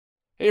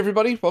Hey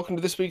everybody, welcome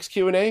to this week's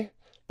Q&A.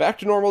 Back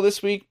to normal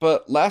this week,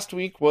 but last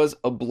week was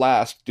a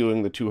blast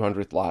doing the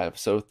 200th live.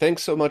 So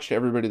thanks so much to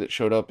everybody that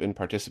showed up and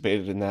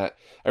participated in that.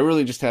 I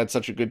really just had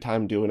such a good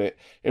time doing it.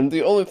 And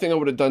the only thing I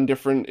would have done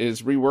different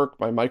is rework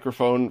my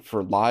microphone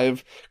for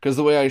live, because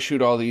the way I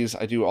shoot all these,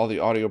 I do all the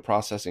audio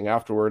processing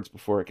afterwards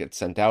before it gets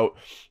sent out,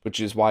 which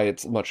is why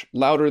it's much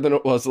louder than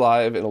it was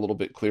live and a little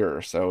bit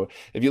clearer. So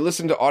if you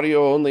listen to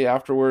audio only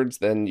afterwards,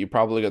 then you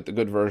probably got the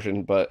good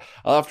version, but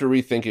I'll have to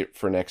rethink it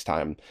for next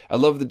time. I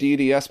love the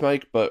DDS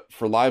mic, but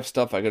for live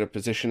stuff, I got to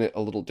position it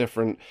a little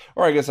different.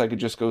 Or I guess I could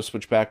just go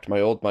switch back to my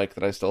old mic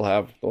that I still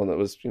have, the one that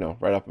was,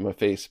 right up in my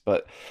face.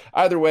 But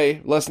either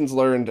way, lessons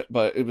learned,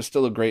 but it was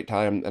still a great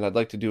time, and I'd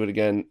like to do it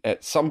again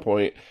at some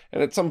point,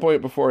 and at some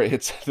point before it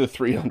hits the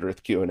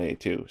 300th Q&A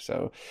too.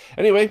 So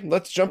anyway,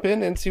 let's jump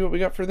in and see what we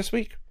got for this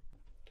week.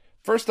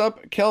 First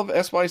up, Kelv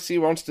SYC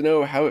wants to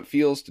know how it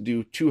feels to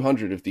do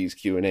 200 of these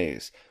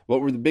Q&As. What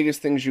were the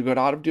biggest things you got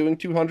out of doing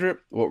 200?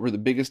 What were the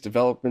biggest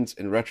developments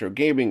in retro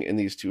gaming in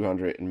these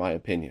 200, in my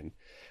opinion?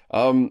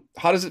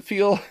 How does it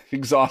feel?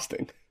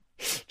 Exhausting.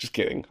 Just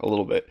kidding, a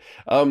little bit.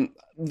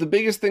 The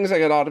biggest things I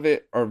got out of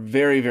it are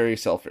very, very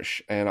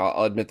selfish, and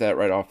I'll admit that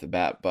right off the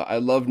bat, but I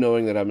love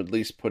knowing that I'm at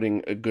least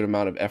putting a good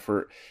amount of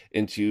effort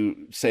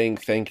into saying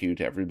thank you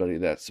to everybody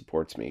that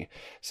supports me.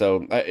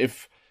 So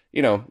if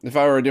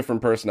I were a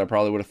different person, I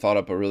probably would have thought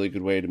up a really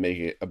good way to make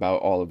it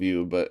about all of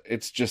you, but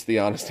it's just the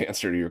honest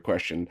answer to your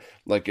question,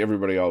 like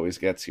everybody always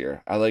gets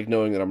here. I like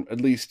knowing that I'm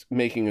at least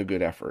making a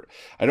good effort.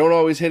 I don't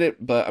always hit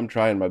it, but I'm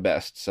trying my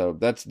best. So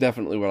that's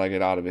definitely what I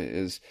get out of it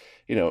is,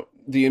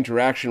 the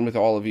interaction with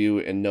all of you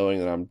and knowing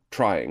that I'm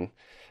trying.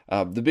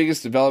 The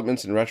biggest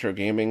developments in retro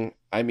gaming,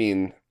 I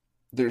mean,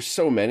 there's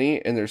so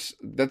many, and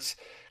that's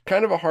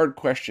kind of a hard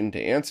question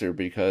to answer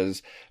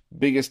because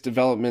biggest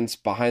developments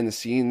behind the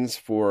scenes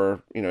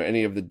for,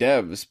 any of the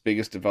devs,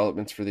 biggest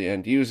developments for the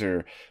end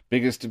user,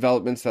 biggest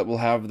developments that will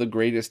have the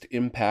greatest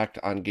impact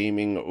on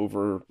gaming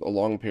over a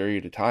long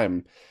period of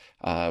time.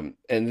 And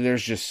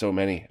there's just so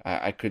many.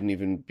 I couldn't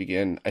even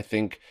begin. I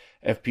think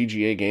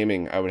FPGA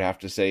gaming, I would have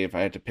to say, if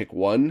I had to pick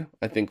one,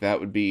 I think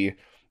that would be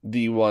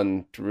the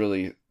one to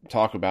really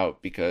talk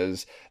about,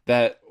 because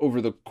that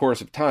over the course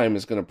of time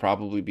is going to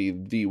probably be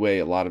the way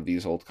a lot of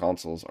these old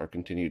consoles are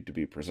continued to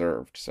be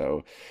preserved.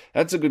 So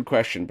that's a good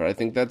question, but I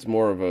think that's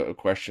more of a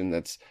question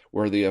that's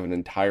worthy of an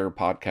entire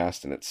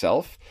podcast in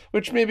itself,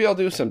 which maybe I'll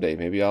do someday.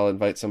 Maybe I'll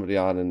invite somebody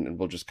on and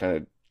we'll just kind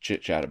of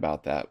chit chat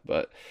about that.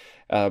 But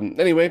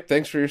anyway,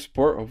 thanks for your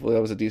support. Hopefully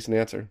that was a decent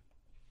answer.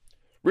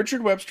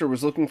 Richard Webster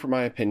was looking for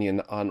my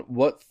opinion on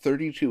what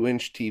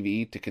 32-inch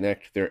TV to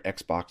connect their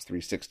Xbox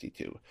 360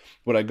 to.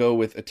 Would I go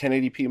with a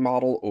 1080p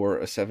model or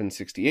a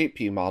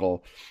 768p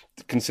model,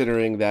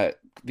 considering that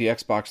the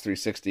Xbox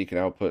 360 can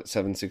output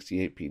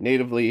 768p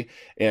natively,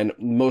 and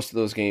most of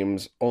those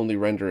games only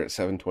render at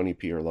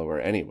 720p or lower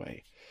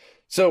anyway?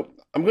 So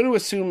I'm going to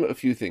assume a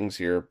few things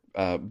here,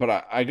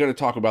 but I got to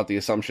talk about the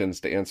assumptions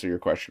to answer your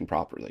question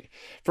properly.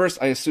 First,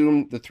 I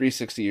assume the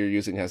 360 you're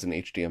using has an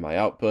HDMI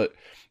output,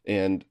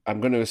 and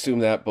I'm going to assume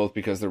that both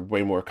because they're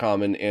way more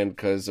common and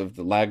because of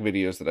the lag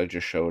videos that I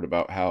just showed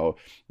about how,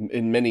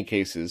 in many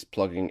cases,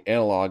 plugging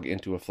analog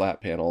into a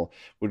flat panel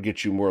would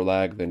get you more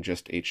lag than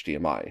just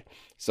HDMI.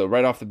 So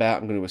right off the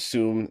bat, I'm going to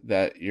assume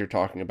that you're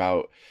talking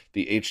about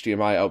the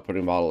HDMI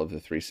outputting model of the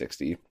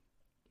 360.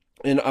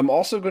 And I'm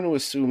also going to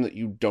assume that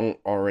you don't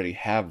already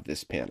have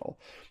this panel,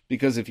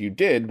 because if you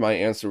did, my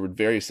answer would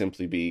very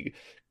simply be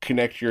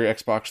connect your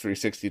Xbox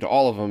 360 to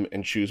all of them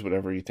and choose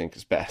whatever you think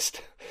is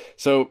best.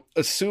 So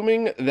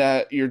assuming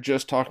that you're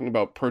just talking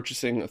about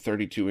purchasing a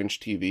 32-inch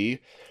TV,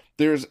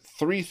 there's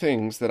three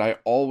things that I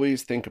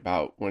always think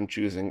about when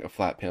choosing a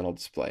flat panel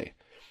display.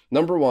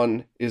 Number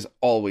one is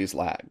always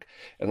lag.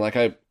 And like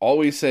I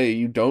always say,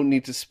 you don't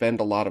need to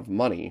spend a lot of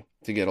money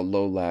to get a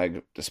low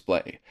lag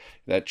display.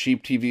 That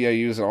cheap TV I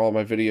use in all of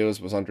my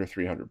videos was under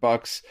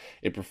 $300.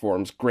 It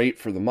performs great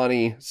for the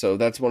money. So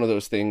that's one of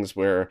those things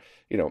where,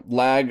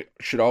 lag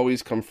should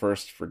always come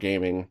first for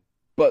gaming,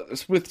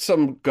 but with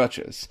some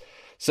gotchas.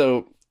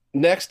 So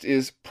next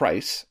is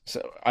price.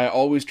 So I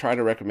always try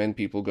to recommend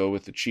people go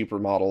with the cheaper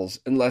models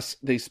unless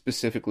they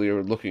specifically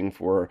are looking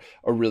for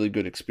a really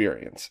good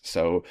experience.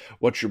 So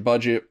what's your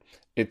budget?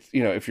 It's,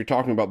 if you're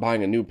talking about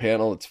buying a new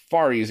panel, it's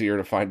far easier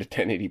to find a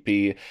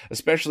 1080p,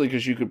 especially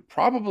because you could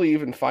probably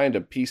even find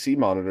a PC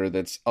monitor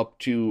that's up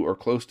to or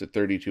close to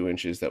 32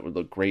 inches that would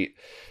look great.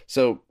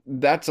 So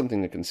that's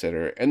something to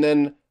consider. And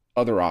then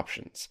other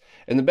options.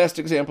 And the best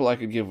example I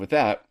could give with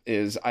that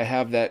is I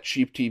have that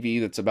cheap TV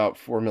that's about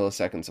 4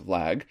 milliseconds of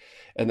lag.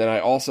 And then I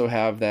also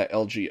have that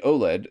LG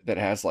OLED that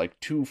has like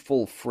 2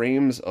 full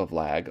frames of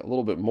lag, a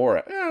little bit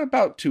more,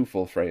 about 2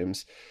 full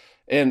frames.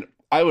 And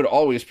I would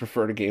always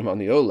prefer to game on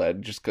the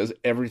OLED just because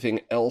everything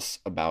else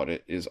about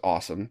it is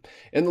awesome.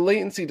 And the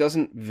latency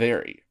doesn't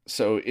vary.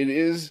 So it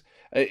is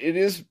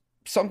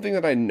something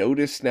that I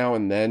notice now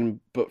and then,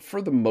 but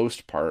for the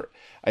most part,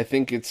 I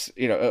think it's,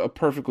 a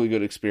perfectly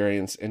good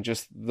experience, and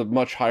just the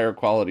much higher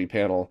quality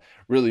panel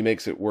really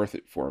makes it worth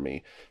it for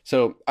me.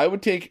 So I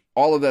would take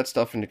all of that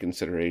stuff into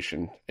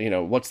consideration.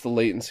 What's the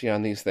latency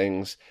on these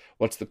things?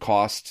 What's the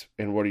cost?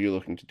 And what are you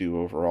looking to do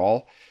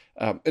overall?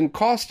 And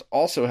cost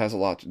also has a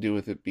lot to do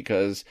with it,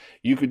 because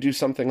you could do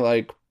something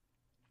like,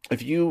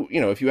 if you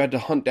had to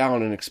hunt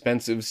down an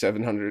expensive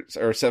 700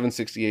 or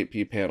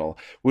 768p panel,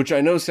 which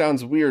I know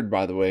sounds weird,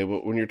 by the way,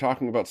 but when you're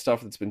talking about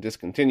stuff that's been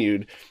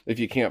discontinued, if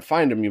you can't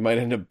find them, you might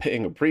end up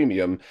paying a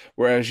premium,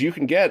 whereas you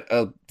can get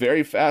a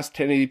very fast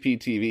 1080p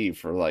TV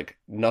for like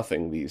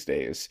nothing these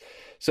days.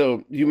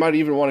 So you might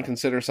even want to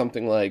consider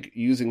something like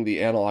using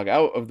the analog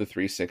out of the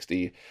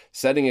 360,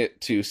 setting it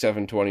to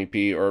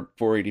 720p or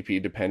 480p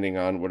depending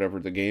on whatever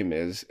the game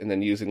is, and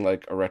then using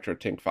like a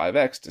RetroTink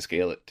 5X to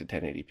scale it to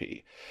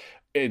 1080p.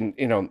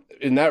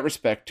 In that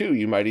respect too,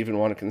 you might even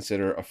want to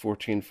consider a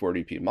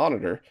 1440p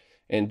monitor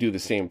and do the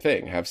same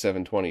thing, have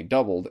 720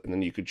 doubled, and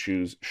then you could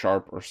choose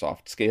sharp or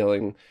soft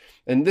scaling.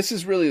 And this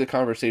is really the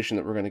conversation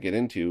that we're going to get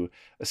into,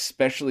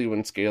 especially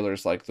when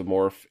scalers like the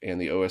Morph and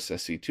the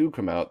OSSC2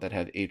 come out that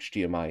have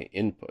HDMI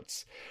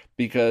inputs.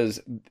 Because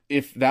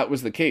if that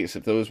was the case,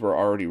 if those were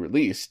already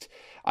released,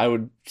 I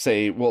would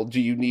say, well, do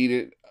you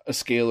need a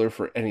scaler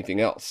for anything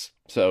else?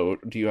 So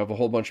do you have a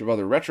whole bunch of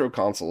other retro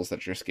consoles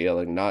that you're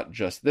scaling, not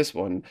just this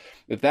one?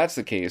 If that's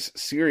the case,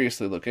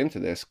 seriously look into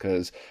this,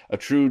 because a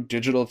true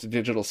digital to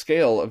digital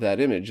scale of that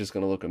image is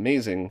going to look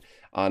amazing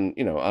on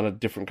a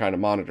different kind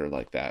of monitor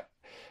like that.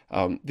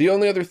 The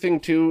only other thing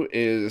too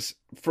is,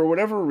 for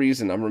whatever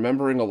reason, I'm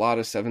remembering a lot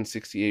of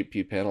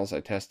 768p panels I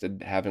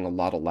tested having a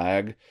lot of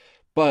lag,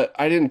 but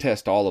I didn't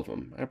test all of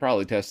them. I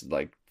probably tested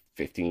like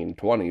 15,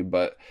 20,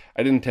 but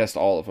I didn't test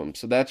all of them.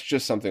 So that's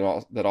just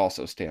something that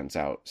also stands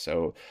out.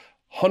 So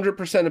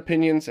 100%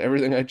 opinions,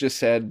 everything I just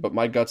said, but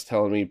my gut's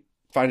telling me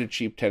find a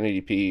cheap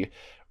 1080p,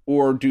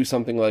 or do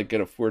something like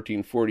get a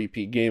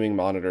 1440p gaming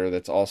monitor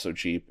that's also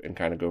cheap, and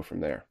kind of go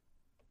from there.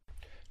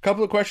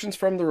 Couple of questions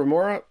from the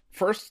Remora.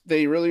 First,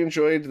 they really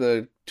enjoyed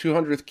the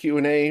 200th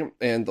Q&A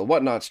and the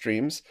Whatnot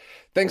streams.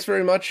 Thanks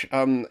very much.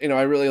 I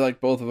really like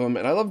both of them,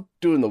 and I love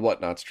doing the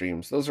Whatnot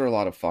streams. Those are a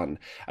lot of fun.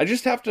 I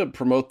just have to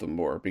promote them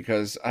more,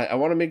 because I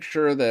want to make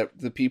sure that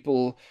the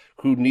people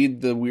who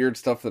need the weird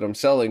stuff that I'm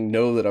selling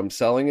know that I'm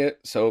selling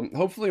it. So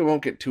hopefully it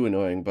won't get too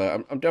annoying,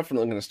 but I'm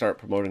definitely going to start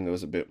promoting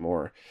those a bit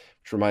more.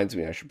 Which reminds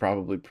me, I should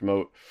probably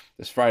promote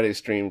this Friday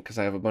stream, because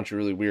I have a bunch of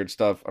really weird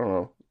stuff. I don't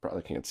know,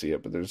 probably can't see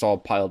it, but there's all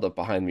piled up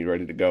behind me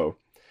ready to go.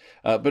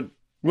 But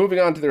moving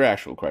on to their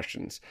actual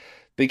questions.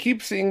 They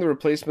keep seeing the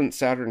replacement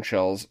Saturn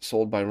shells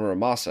sold by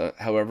Muramasa.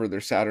 However, their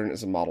Saturn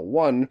is a Model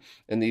 1,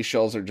 and these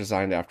shells are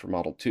designed after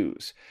Model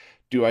 2s.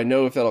 Do I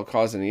know if that'll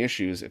cause any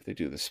issues if they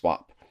do the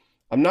swap?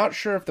 I'm not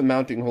sure if the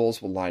mounting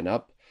holes will line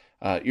up.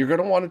 You're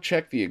going to want to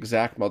check the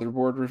exact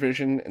motherboard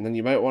revision, and then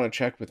you might want to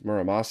check with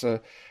Muramasa.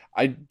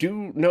 I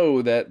do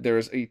know that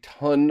there's a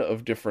ton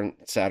of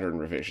different Saturn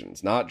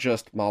revisions, not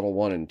just Model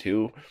 1 and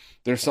 2.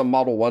 There's some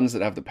Model 1s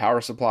that have the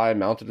power supply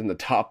mounted in the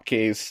top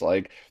case.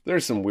 Like,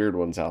 there's some weird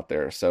ones out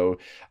there. So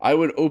I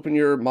would open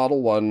your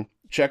Model 1,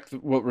 check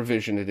what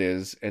revision it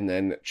is, and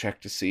then check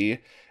to see.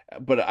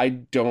 But I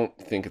don't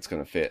think it's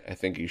going to fit. I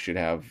think you should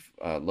have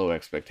low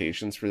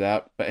expectations for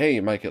that. But hey,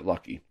 you might get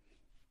lucky.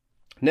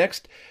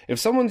 Next, if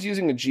someone's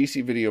using a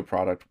GC video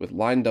product with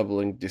line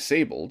doubling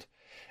disabled,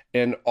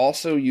 and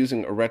also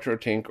using a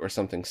RetroTink or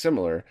something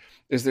similar,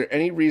 is there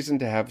any reason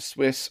to have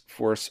Swiss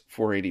force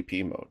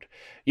 480p mode?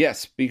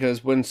 Yes,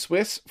 because when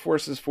Swiss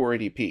forces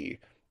 480p,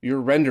 you're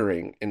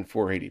rendering in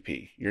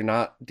 480p. You're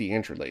not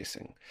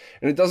deinterlacing.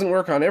 And it doesn't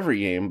work on every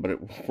game, but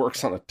it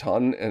works on a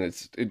ton, and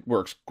it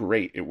works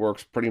great. It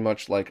works pretty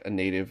much like a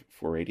native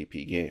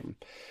 480p game.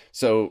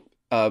 So,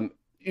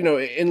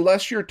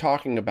 unless you're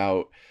talking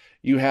about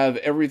you have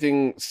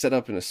everything set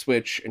up in a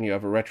switch and you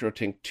have a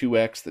RetroTink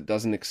 2X that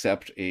doesn't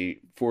accept a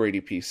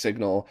 480p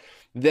signal,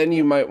 then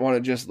you might want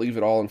to just leave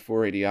it all in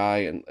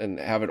 480i and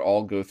have it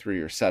all go through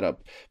your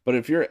setup. But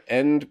if your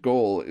end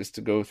goal is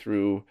to go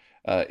through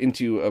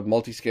into a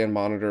multi-scan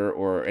monitor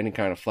or any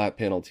kind of flat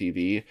panel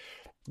TV,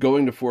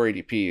 going to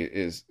 480p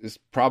is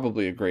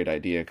probably a great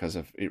idea, because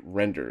it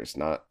renders,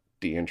 not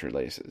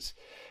deinterlaces.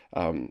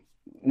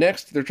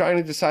 Next, they're trying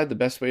to decide the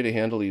best way to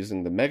handle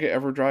using the Mega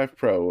EverDrive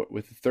Pro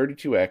with the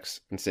 32X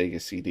and Sega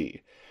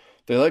CD.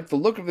 They like the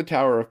look of the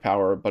Tower of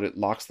Power, but it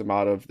locks them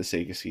out of the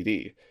Sega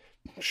CD.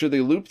 Should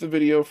they loop the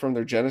video from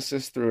their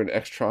Genesis through an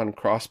Extron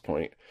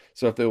crosspoint?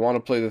 So if they want to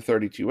play the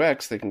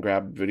 32X, they can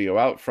grab video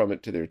out from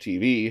it to their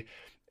TV,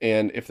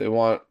 and if they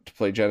want to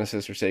play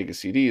Genesis or Sega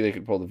CD, they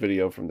can pull the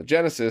video from the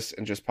Genesis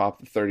and just pop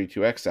the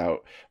 32X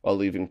out while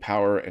leaving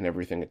power and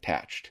everything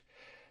attached.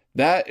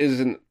 That is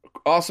an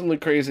awesomely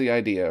crazy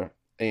idea,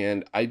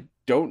 and I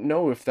don't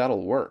know if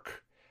that'll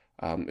work.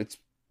 It's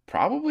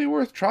probably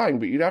worth trying,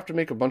 but you'd have to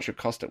make a bunch of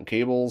custom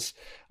cables.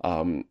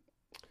 The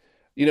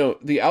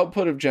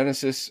output of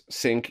Genesis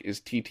Sync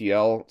is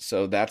TTL,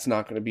 so that's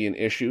not going to be an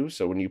issue.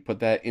 So when you put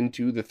that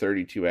into the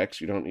 32X,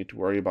 you don't need to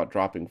worry about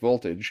dropping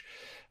voltage.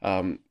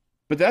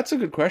 But that's a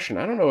good question.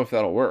 I don't know if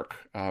that'll work.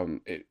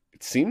 It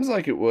seems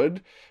like it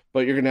would,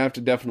 but you're going to have to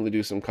definitely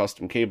do some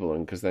custom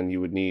cabling because then you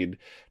would need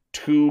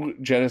two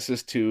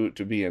Genesis 2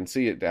 to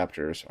BNC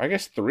adapters. I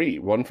guess three.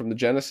 One from the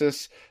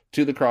Genesis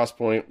to the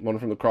Crosspoint, one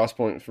from the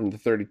Crosspoint from the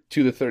 30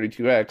 to the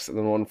 32X, and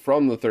then one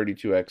from the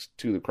 32X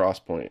to the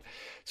Crosspoint.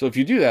 So if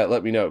you do that,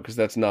 let me know because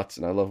that's nuts,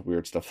 and I love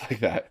weird stuff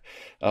like that.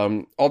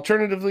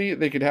 Alternatively,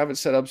 they could have it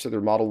set up so their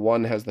Model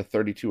 1 has the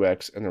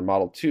 32X and their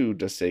Model 2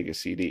 does Sega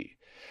CD.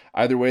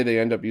 Either way, they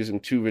end up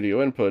using two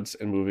video inputs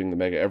and moving the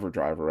Mega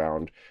EverDrive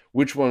around.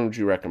 Which one would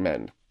you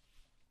recommend?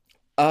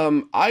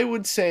 I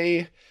would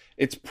say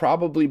it's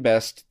probably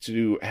best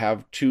to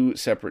have two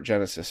separate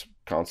Genesis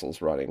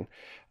consoles running.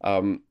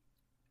 Um,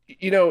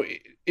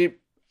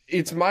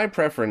 it's my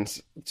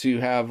preference to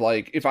have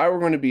like if I were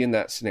going to be in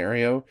that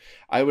scenario,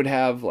 I would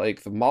have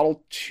like the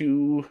Model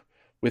 2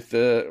 with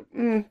the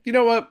you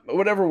know what,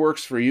 whatever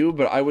works for you,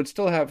 but I would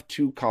still have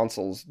two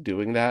consoles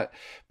doing that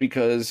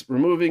because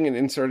removing and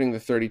inserting the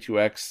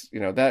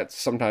 32X, that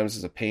sometimes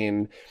is a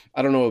pain.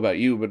 I don't know about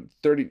you, but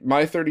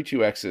my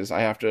 32Xs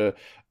I have to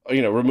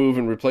remove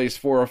and replace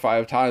 4 or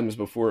 5 times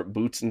before it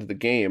boots into the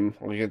game.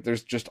 Like,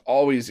 there's just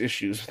always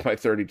issues with my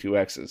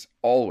 32Xs,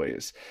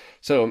 always.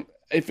 So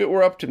if it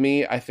were up to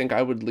me, I think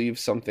I would leave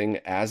something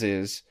as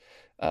is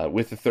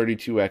with the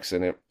 32X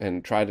in it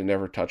and try to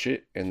never touch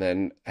it, and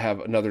then have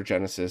another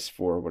Genesis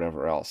for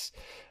whatever else.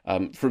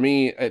 For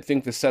me, I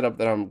think the setup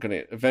that I'm going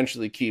to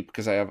eventually keep,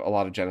 because I have a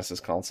lot of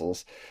Genesis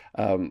consoles,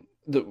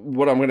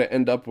 what I'm going to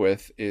end up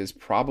with is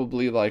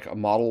probably like a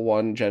Model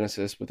 1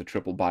 Genesis with a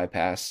triple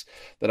bypass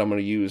that I'm going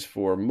to use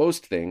for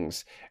most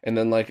things, and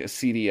then like a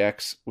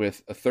CDX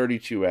with a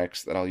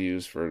 32X that I'll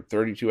use for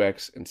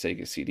 32X and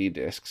Sega CD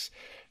discs.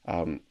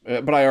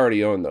 But I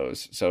already own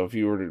those, so if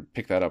you were to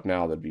pick that up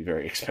now, that'd be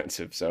very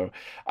expensive. So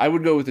I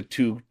would go with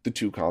the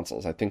two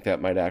consoles. I think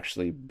that might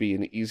actually be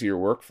an easier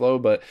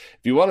workflow. But if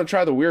you want to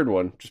try the weird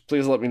one, just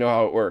please let me know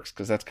how it works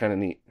because that's kind of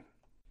neat.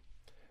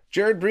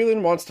 Jared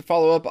Breland wants to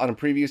follow up on a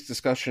previous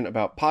discussion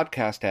about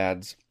podcast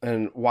ads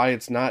and why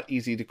it's not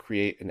easy to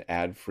create an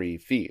ad-free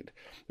feed.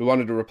 We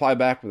wanted to reply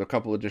back with a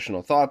couple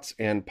additional thoughts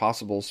and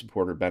possible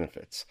supporter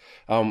benefits.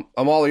 I'm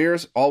all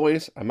ears,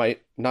 always. I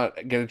might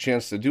not get a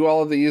chance to do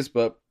all of these,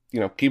 but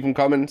keep them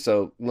coming.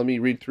 So let me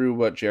read through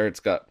what Jared's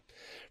got.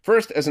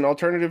 First, as an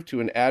alternative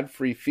to an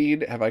ad-free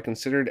feed, have I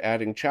considered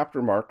adding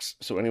chapter marks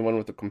so anyone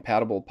with a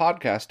compatible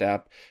podcast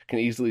app can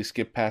easily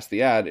skip past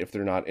the ad if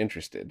they're not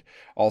interested.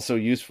 Also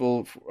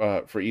useful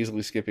for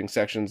easily skipping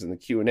sections in the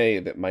Q&A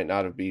that might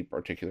not have be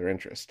particular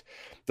interest.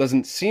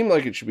 Doesn't seem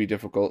like it should be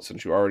difficult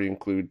since you already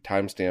include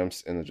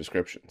timestamps in the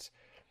descriptions.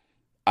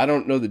 I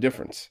don't know the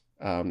difference.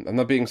 I'm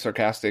not being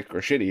sarcastic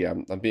or shitty.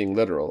 I'm being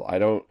literal. I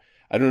don't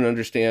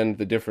understand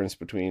the difference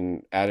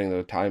between adding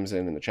the times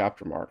in and the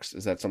chapter marks.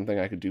 Is that something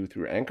I could do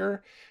through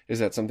Anchor? Is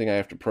that something I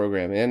have to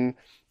program in?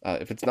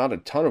 If it's not a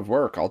ton of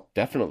work, I'll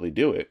definitely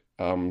do it.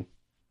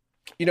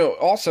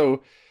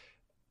 Also,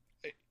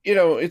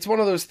 it's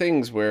one of those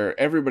things where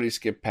everybody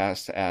skip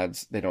past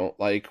ads they don't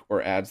like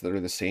or ads that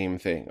are the same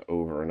thing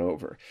over and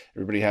over.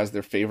 Everybody has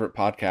their favorite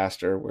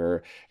podcaster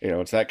where,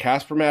 it's that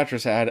Casper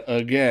mattress ad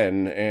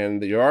again,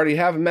 and you already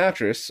have a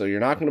mattress, so you're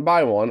not going to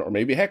buy one. Or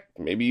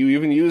maybe you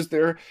even used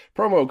their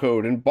promo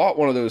code and bought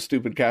one of those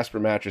stupid Casper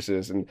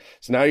mattresses. And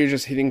so now you're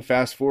just hitting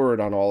fast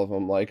forward on all of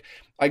them. Like,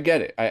 I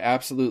get it. I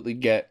absolutely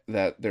get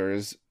that there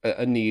is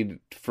a need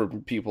for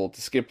people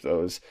to skip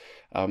those.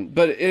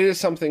 But it is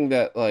something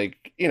that,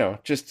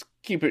 just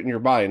keep it in your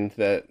mind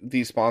that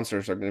these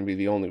sponsors are going to be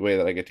the only way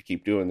that I get to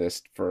keep doing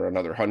this for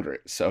another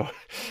 100. So,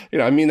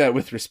 I mean that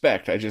with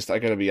respect. I got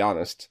to be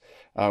honest.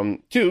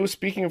 Two,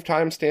 speaking of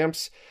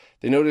timestamps,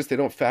 they notice they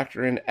don't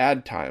factor in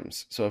ad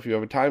times. So if you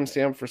have a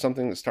timestamp for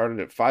something that started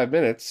at 5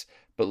 minutes,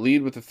 but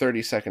lead with a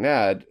 30-second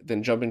ad,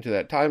 then jumping to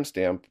that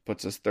timestamp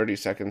puts us 30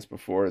 seconds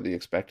before the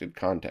expected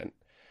content.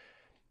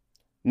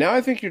 Now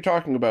I think you're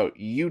talking about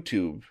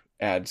YouTube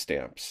ad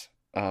stamps.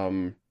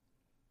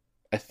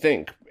 I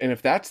think. And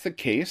if that's the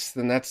case,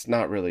 then that's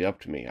not really up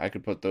to me. I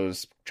could put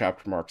those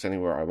chapter marks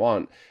anywhere I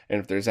want.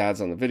 And if there's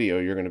ads on the video,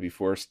 you're going to be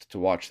forced to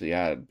watch the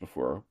ad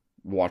before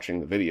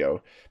watching the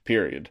video,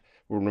 period,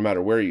 no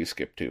matter where you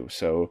skip to.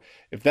 So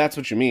if that's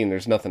what you mean,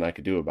 there's nothing I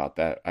could do about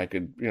that. I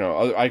could,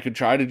 I could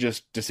try to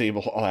just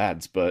disable all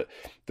ads, but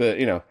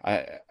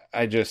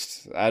I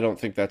don't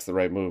think that's the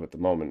right move at the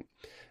moment.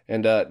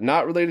 And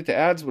not related to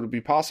ads, would it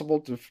be possible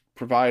to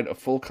provide a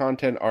full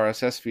content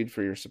RSS feed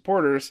for your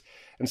supporters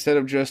instead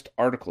of just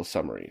article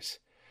summaries?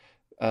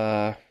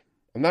 I'm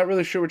not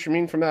really sure what you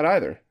mean from that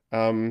either.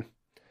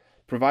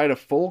 Provide a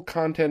full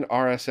content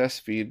RSS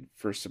feed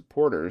for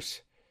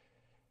supporters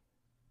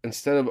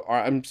instead of...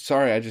 I'm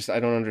sorry, I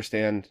don't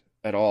understand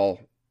at all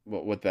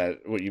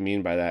what you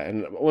mean by that.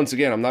 And once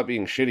again, I'm not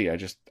being shitty.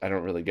 I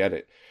don't really get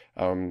it.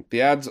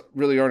 The ads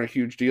really aren't a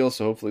huge deal,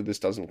 so hopefully this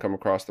doesn't come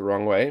across the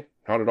wrong way.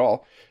 Not at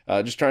all.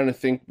 Just trying to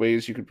think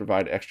ways you could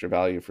provide extra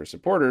value for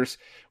supporters,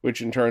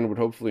 which in turn would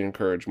hopefully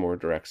encourage more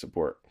direct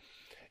support.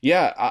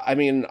 Yeah, I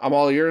mean, I'm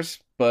all ears,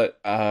 but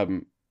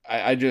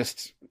I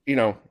just,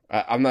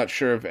 I'm not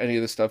sure if any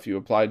of the stuff you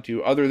applied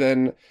to, other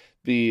than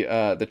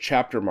the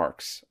chapter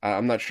marks.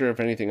 I'm not sure if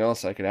anything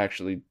else I could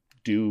actually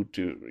do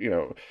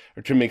to,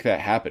 or to make that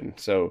happen.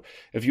 So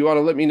if you want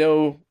to let me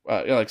know,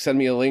 like send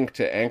me a link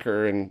to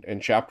Anchor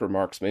and chapter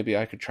marks, maybe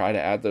I could try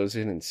to add those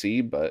in and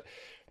see. But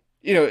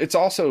it's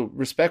also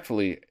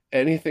respectfully,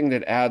 anything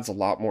that adds a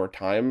lot more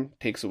time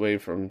takes away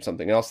from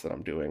something else that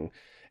I'm doing.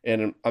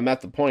 And I'm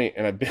at the point,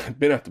 and I've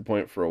been at the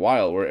point for a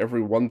while, where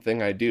every one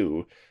thing I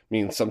do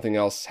means something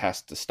else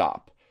has to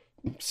stop.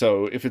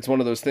 So if it's one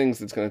of those things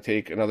that's going to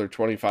take another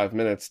 25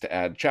 minutes to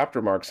add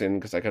chapter marks in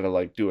because I got to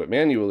like do it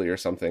manually or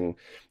something,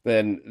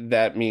 then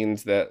that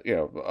means that,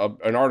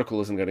 an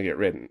article isn't going to get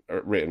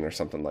written or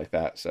something like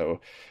that.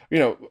 So,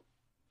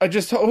 I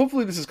just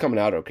hopefully this is coming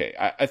out okay.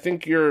 I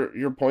think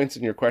your points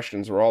and your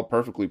questions were all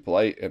perfectly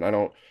polite, and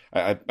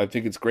I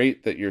think it's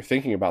great that you're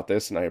thinking about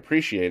this, and I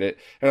appreciate it.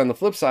 And on the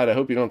flip side, I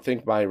hope you don't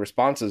think my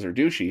responses are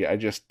douchey.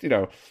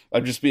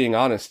 I'm just being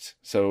honest.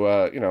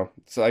 So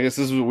so I guess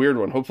this was a weird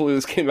one. Hopefully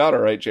this came out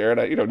all right,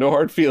 Jared. No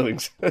hard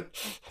feelings.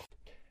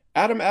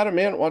 Adam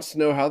Adamant wants to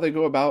know how they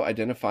go about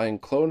identifying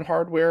clone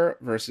hardware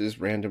versus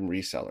random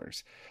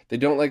resellers. They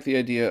don't like the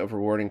idea of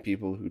rewarding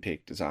people who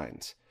take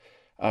designs.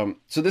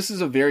 So this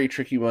is a very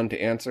tricky one to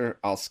answer.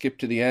 I'll skip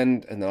to the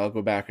end and then I'll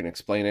go back and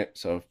explain it.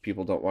 So if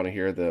people don't want to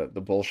hear the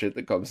bullshit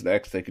that comes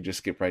next, they could just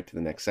skip right to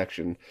the next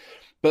section.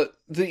 But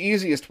the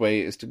easiest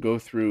way is to go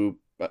through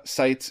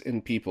sites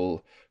and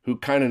people who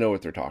kind of know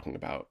what they're talking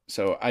about.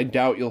 So I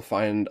doubt you'll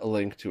find a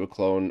link to a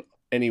clone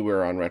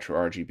anywhere on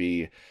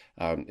RetroRGB.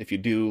 If you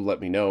do,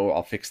 let me know.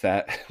 I'll fix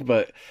that.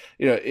 But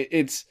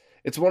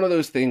it's one of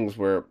those things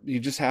where you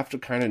just have to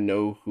kind of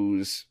know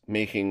who's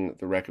making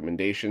the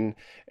recommendation.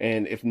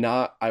 And if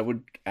not, I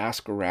would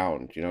ask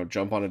around,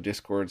 jump on a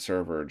Discord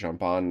server,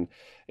 jump on,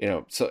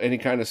 so any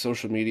kind of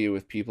social media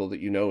with people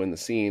that in the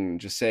scene,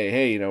 and just say,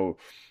 hey,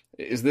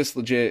 is this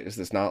legit? Is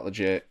this not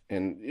legit?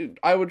 And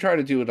I would try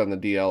to do it on the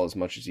DL as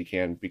much as you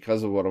can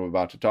because of what I'm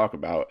about to talk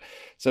about.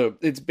 So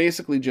it's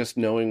basically just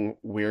knowing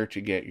where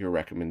to get your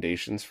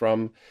recommendations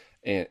from.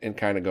 And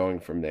kind of going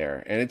from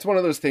there. And it's one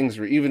of those things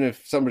where even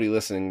if somebody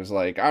listening is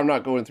like, I'm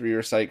not going through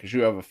your site because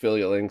you have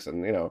affiliate links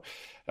and,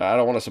 I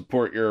don't want to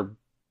support your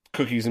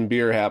cookies and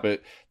beer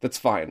habit, that's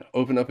fine.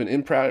 Open up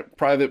an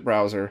private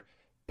browser,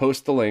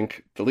 post the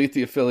link, delete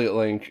the affiliate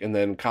link, and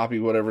then copy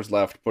whatever's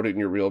left, put it in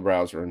your real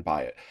browser and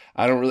buy it.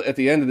 At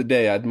the end of the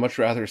day, I'd much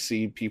rather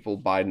see people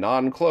buy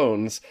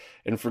non-clones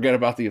and forget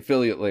about the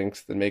affiliate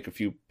links than make a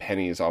few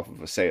pennies off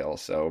of a sale.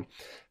 So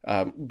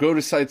go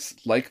to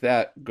sites like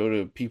that, go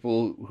to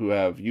people who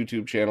have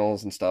YouTube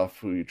channels and stuff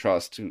who you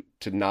trust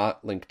to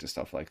not link to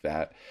stuff like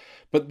that.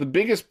 But the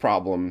biggest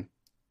problem,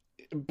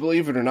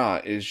 believe it or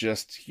not, is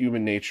just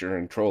human nature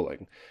and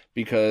trolling.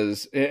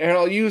 And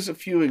I'll use a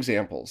few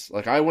examples.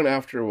 Like I went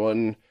after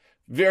one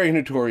very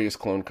notorious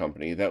clone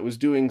company that was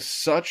doing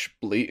such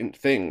blatant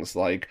things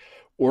like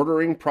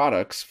ordering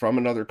products from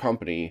another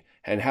company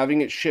and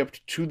having it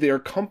shipped to their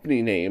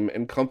company name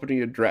and company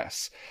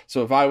address.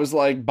 So if I was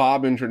like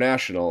Bob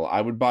International,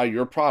 I would buy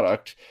your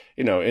product,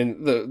 and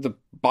the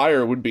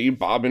buyer would be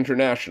Bob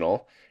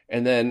International.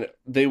 And then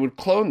they would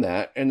clone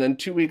that. And then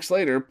 2 weeks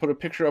later, put a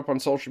picture up on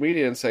social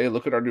media and say,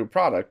 look at our new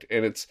product.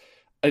 And it's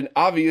an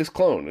obvious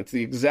clone. It's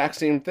the exact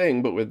same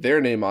thing, but with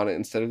their name on it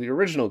instead of the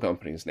original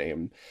company's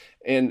name.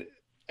 And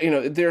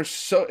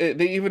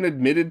they even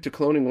admitted to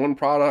cloning one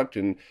product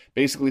and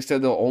basically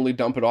said they'll only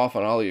dump it off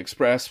on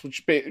AliExpress,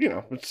 which,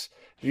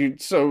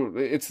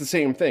 it's the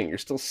same thing. You're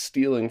still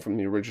stealing from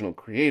the original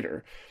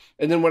creator.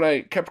 And then when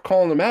I kept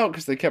calling them out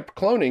because they kept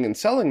cloning and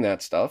selling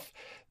that stuff,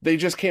 they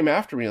just came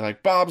after me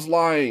like, Bob's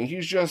lying.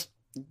 He's just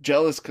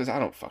jealous because I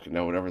don't fucking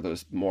know, whatever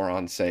those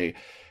morons say.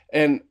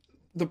 And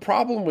the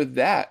problem with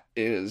that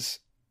is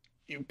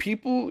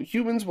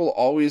humans will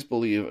always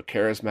believe a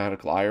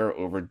charismatic liar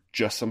over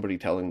just somebody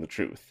telling the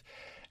truth.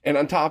 And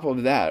on top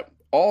of that,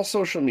 all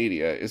social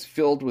media is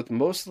filled with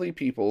mostly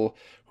people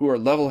who are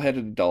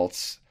level-headed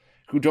adults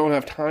who don't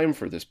have time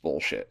for this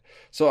bullshit.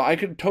 So I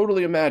could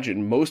totally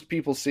imagine most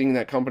people seeing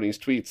that company's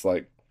tweets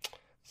like,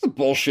 this is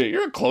bullshit.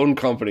 You're a clone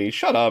company.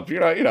 Shut up.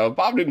 You're not,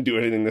 Bob didn't do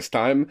anything this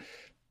time.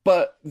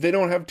 But they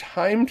don't have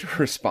time to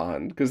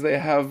respond because they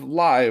have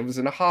lives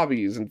and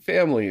hobbies and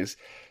families.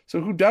 So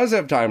who does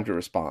have time to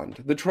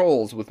respond? The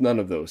trolls with none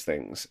of those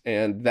things.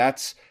 And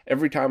that's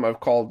every time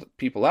I've called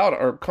people out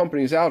or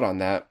companies out on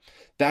that,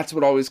 that's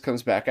what always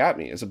comes back at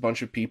me is a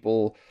bunch of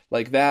people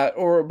like that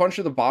or a bunch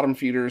of the bottom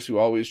feeders who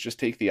always just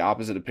take the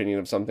opposite opinion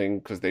of something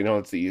because they know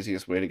it's the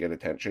easiest way to get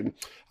attention.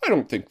 I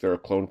don't think they're a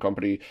clone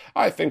company.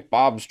 I think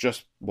Bob's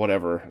just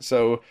whatever.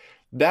 So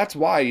that's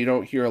why you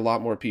don't hear a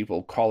lot more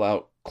people call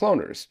out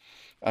cloners.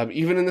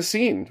 Even in the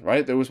scene,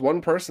 right? There was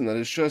one person that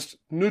is just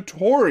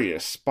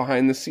notorious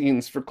behind the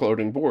scenes for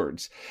cloning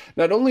boards.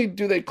 Not only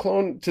do they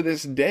clone to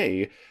this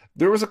day,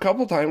 there was a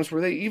couple times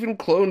where they even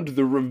cloned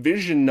the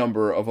revision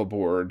number of a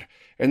board,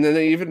 and then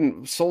they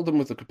even sold them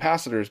with the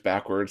capacitors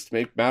backwards to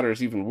make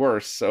matters even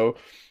worse. So,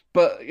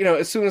 but,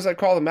 as soon as I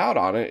call them out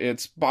on it,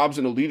 it's Bob's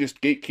an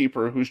elitist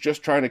gatekeeper who's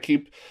just trying to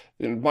keep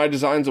my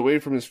designs away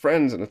from his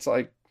friends, and it's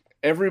like,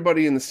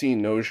 everybody in the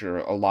scene knows you're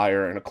a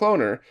liar and a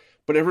cloner,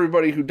 but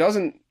everybody who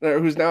doesn't, or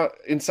who's now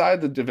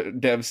inside the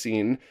dev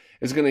scene,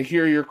 is going to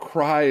hear your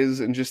cries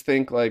and just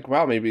think like,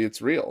 wow, maybe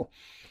it's real.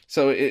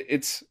 So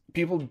it's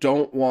people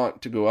don't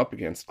want to go up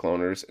against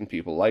cloners and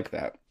people like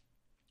that.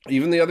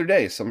 Even the other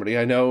day, somebody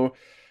I know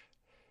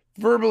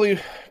verbally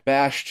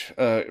bashed,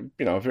 a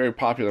very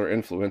popular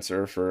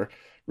influencer for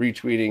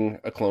retweeting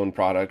a clone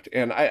product,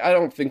 and I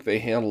don't think they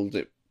handled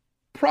it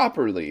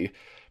properly.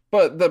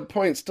 But the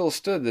point still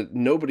stood that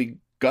nobody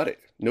got it.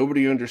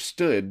 Nobody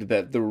understood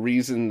that the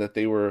reason that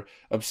they were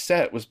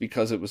upset was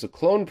because it was a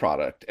clone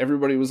product.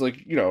 Everybody was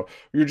like, you're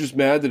just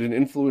mad that an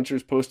influencer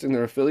is posting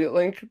their affiliate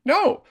link.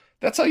 No,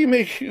 that's how you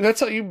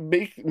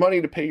make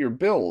money to pay your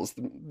bills.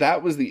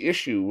 That was the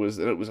issue, was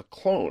that it was a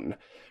clone.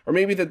 Or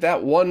maybe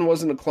that one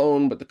wasn't a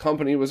clone, but the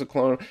company was a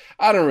clone.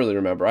 I don't really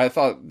remember. I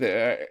thought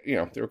that,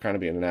 they were kind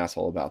of being an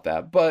asshole about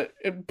that. But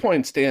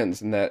point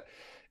stands in that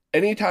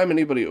anytime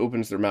anybody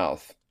opens their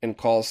mouth and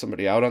calls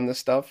somebody out on this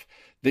stuff,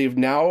 they've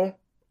now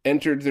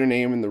entered their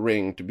name in the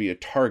ring to be a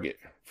target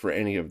for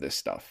any of this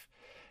stuff.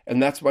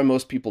 And that's why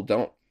most people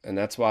don't. And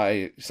that's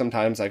why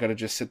sometimes I got to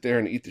just sit there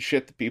and eat the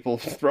shit that people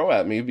throw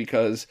at me,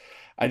 because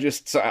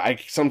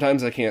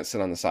sometimes I can't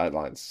sit on the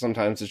sidelines.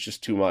 Sometimes it's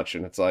just too much.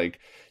 And it's like,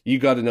 you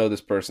got to know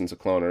this person's a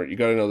cloner. You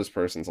got to know this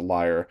person's a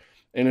liar.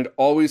 And it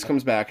always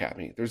comes back at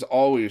me. There's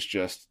always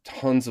just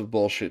tons of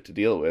bullshit to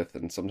deal with.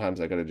 And sometimes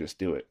I got to just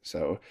do it.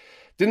 So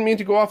didn't mean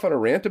to go off on a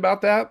rant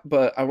about that,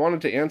 but I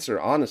wanted to answer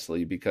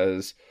honestly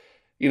because,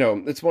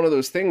 it's one of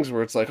those things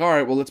where it's like, all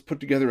right, well, let's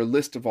put together a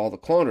list of all the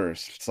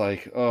cloners. It's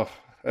like, oh,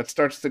 that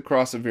starts to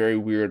cross a very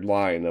weird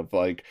line of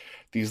like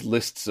these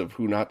lists of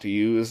who not to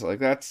use. Like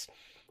it's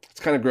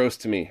kind of gross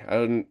to me. I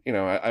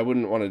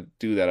wouldn't want to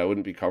do that. I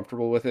wouldn't be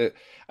comfortable with it.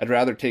 I'd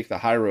rather take the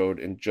high road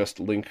and just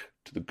link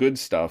to the good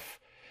stuff.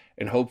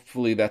 And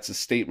hopefully that's a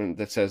statement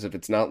that says if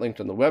it's not linked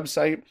on the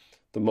website,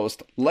 the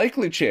most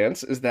likely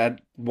chance is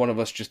that one of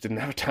us just didn't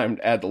have time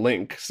to add the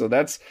link. So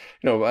that's,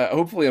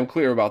 hopefully I'm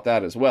clear about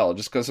that as well.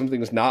 Just because something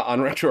is not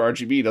on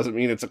RetroRGB doesn't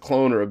mean it's a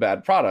clone or a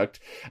bad product.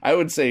 I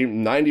would say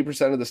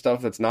 90% of the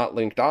stuff that's not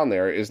linked on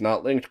there is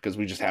not linked because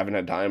we just haven't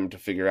had time to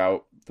figure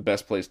out the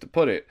best place to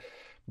put it.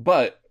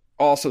 But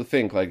also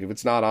think, like, if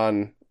it's not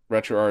on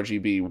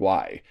RetroRGB,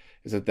 why?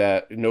 Is it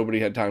that nobody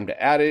had time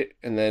to add it?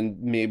 And then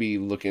maybe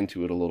look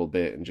into it a little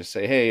bit and just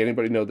say, hey,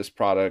 anybody know this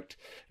product?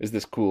 Is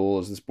this cool?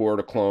 Is this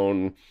board a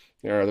clone?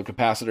 Are the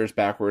capacitors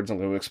backwards? I'm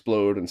going to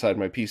explode inside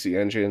my PC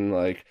Engine.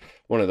 Like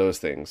one of those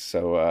things.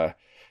 So,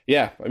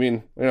 yeah, I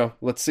mean,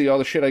 let's see all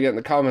the shit I get in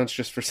the comments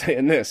just for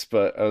saying this,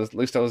 but at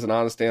least that was an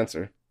honest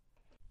answer.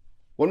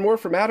 One more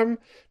from Adam.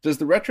 Does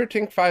the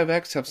RetroTink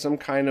 5X have some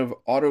kind of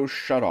auto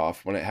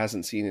shut-off when it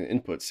hasn't seen an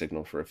input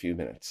signal for a few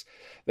minutes?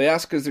 They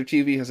ask because their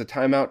TV has a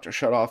timeout to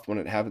shut off when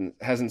it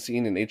hasn't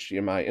seen an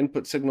HDMI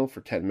input signal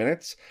for 10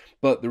 minutes,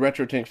 but the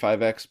RetroTink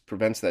 5X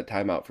prevents that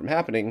timeout from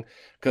happening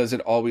because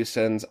it always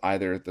sends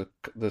either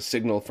the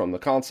signal from the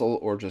console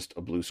or just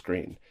a blue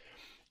screen.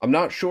 I'm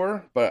not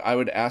sure, but I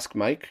would ask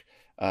Mike.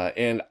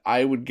 And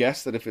I would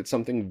guess that if it's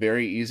something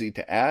very easy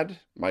to add,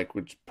 Mike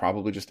would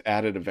probably just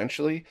add it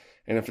eventually.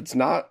 And if it's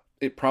not,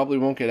 it probably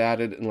won't get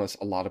added unless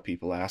a lot of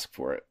people ask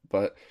for it.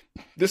 But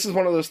this is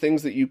one of those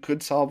things that you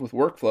could solve with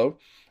workflow.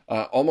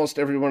 Almost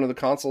every one of the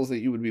consoles that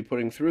you would be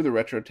putting through the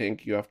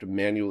RetroTink, you have to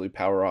manually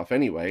power off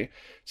anyway.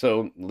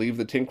 So leave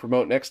the Tink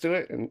remote next to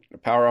it and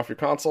power off your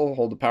console,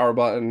 hold the power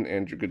button,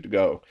 and you're good to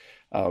go.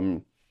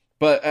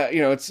 But,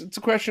 it's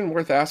a question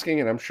worth asking,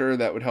 and I'm sure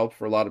that would help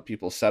for a lot of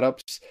people's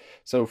setups.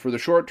 So for the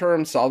short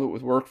term, solve it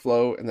with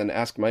workflow, and then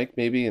ask Mike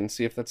maybe and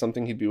see if that's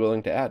something he'd be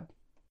willing to add.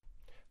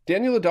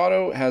 Daniel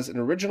Adoto has an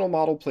original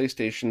model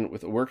PlayStation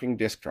with a working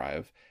disk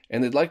drive,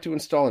 and they'd like to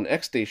install an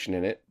X Station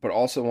in it, but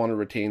also want to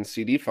retain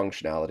CD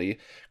functionality,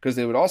 because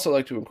they would also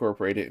like to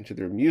incorporate it into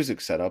their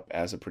music setup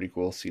as a pretty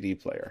cool CD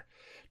player.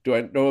 Do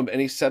I know of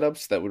any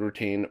setups that would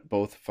retain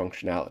both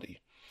functionality?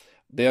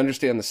 They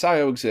understand the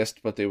SIO exists,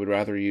 but they would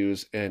rather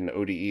use an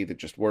ODE that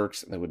just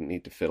works and they wouldn't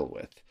need to fiddle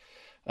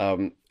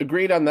with.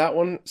 Agreed on that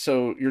one.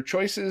 So your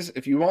choices,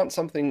 if you want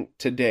something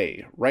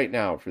today, right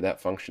now for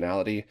that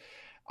functionality,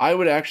 I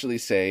would actually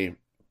say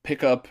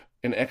pick up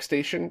an X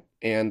Station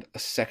and a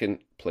second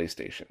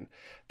PlayStation.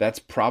 That's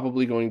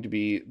probably going to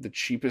be the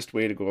cheapest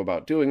way to go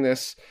about doing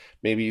this.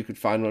 Maybe you could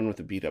find one with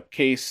a beat up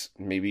case.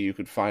 Maybe you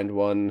could find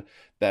one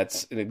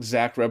that's an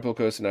exact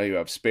replica, so now you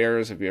have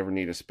spares if you ever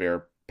need a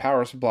spare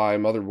power supply,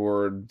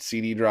 motherboard,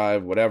 CD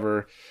drive,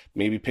 whatever.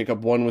 Maybe pick up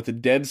one with a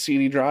dead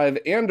CD drive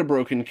and a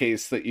broken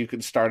case that you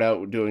could start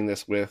out doing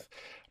this with.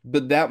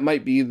 But that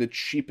might be the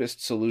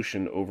cheapest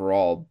solution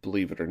overall,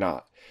 believe it or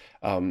not.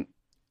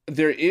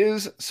 There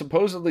is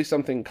supposedly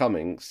something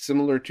coming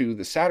similar to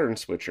the Saturn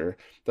switcher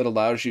that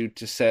allows you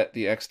to set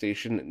the X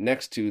Station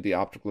next to the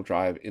optical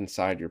drive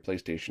inside your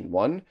PlayStation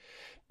 1.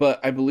 But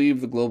I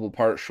believe the global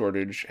part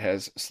shortage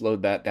has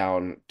slowed that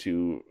down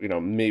to,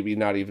 maybe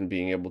not even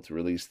being able to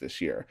release this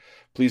year.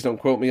 Please don't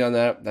quote me on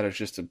that. That is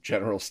just a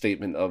general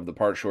statement of the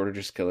part shortage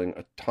is killing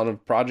a ton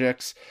of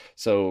projects.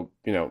 So,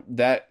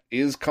 that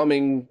is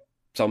coming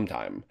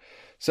sometime.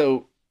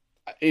 So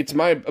it's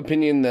my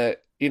opinion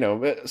that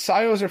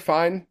SIOs are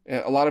fine.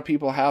 A lot of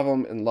people have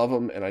them and love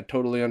them, and I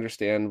totally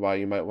understand why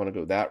you might want to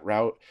go that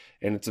route.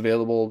 And it's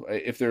available.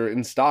 If they're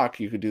in stock,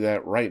 you could do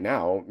that right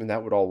now, and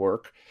that would all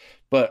work.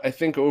 But I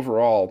think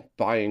overall,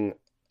 buying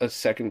a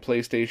second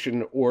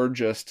PlayStation or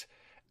just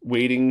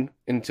waiting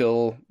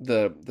until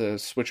the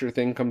switcher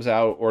thing comes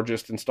out, or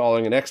just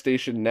installing an X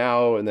station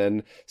now and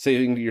then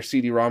saving your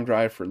CD-ROM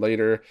drive for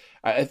later.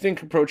 I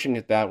think approaching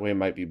it that way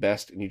might be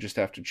best, and you just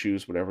have to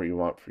choose whatever you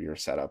want for your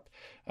setup.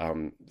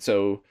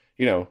 So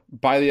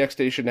buy the X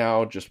station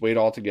now, just wait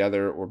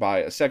altogether, or buy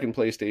a second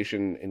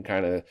PlayStation and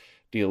kind of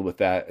deal with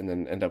that and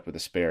then end up with a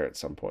spare at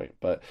some point.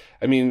 But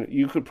I mean,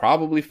 you could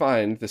probably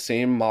find the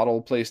same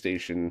model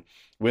PlayStation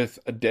with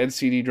a dead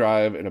CD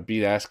drive and a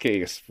beat ass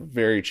case for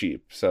very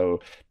cheap.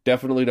 So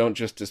definitely don't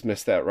just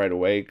dismiss that right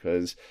away,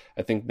 because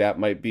I think that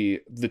might be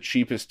the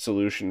cheapest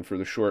solution for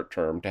the short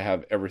term, to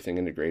have everything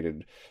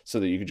integrated so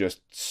that you could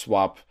just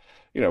swap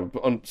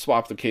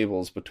the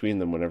cables between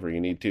them whenever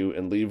you need to,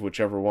 and leave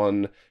whichever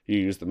one you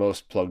use the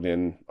most plugged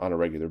in on a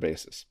regular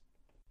basis.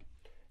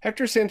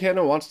 Hector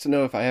Santana wants to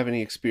know if I have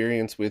any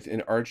experience with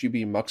an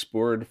RGB mux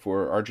board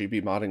for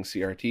RGB modding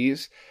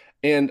CRTs,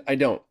 and I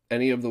don't.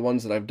 Any of the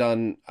ones that I've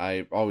done,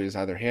 I always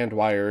either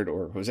hand-wired,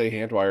 or Jose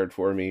hand-wired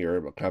for me,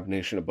 or a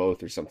combination of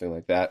both or something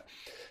like that.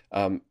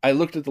 I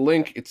looked at the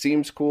link. It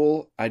seems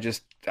cool. I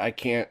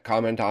can't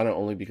comment on it,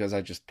 only because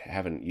I just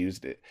haven't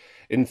used it.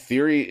 In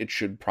theory, it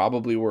should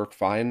probably work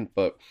fine,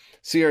 but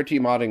CRT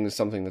modding is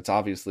something that's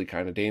obviously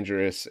kind of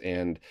dangerous,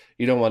 and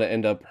you don't want to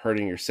end up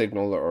hurting your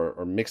signal,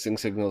 or mixing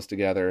signals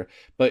together.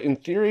 But in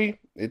theory,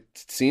 it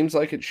seems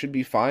like it should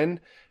be fine.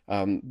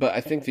 But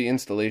I think the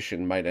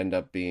installation might end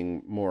up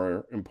being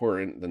more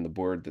important than the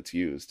board that's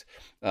used.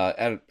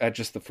 At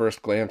just the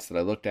first glance that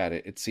I looked at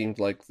it, it seemed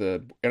like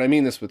and I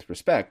mean this with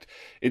respect,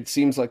 it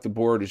seems like the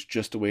board is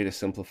just a way to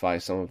simplify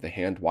some of the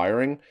hand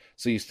wiring.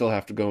 So you still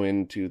have to go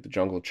into the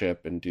jungle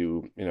chip and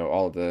do,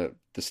 all of the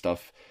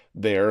stuff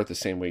there the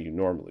same way you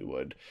normally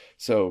would.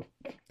 So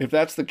if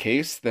that's the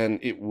case, then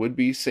it would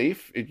be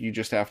safe. You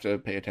just have to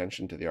pay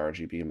attention to the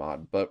RGB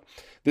mod. But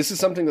this is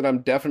something that I'm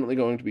definitely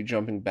going to be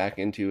jumping back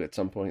into at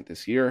some point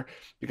this year,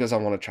 because I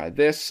want to try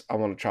this. I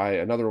want to try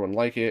another one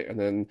like it. And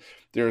then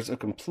there's a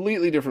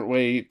completely different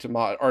way to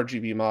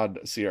RGB mod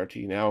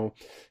CRT now,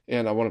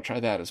 and I want to try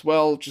that as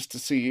well, just to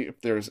see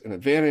if there's an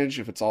advantage,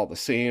 if it's all the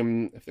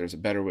same, if there's a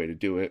better way to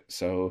do it.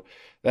 So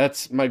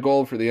that's my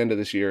goal for the end of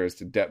this year, is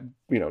to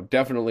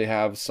definitely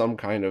have some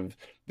kind of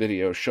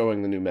video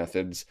showing the new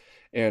methods.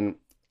 And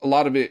a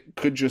lot of it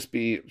could just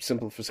be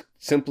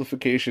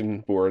simplification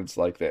boards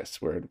like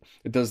this, where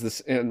it does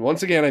this. And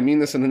once again, I mean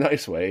this in a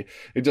nice way.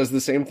 It does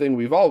the same thing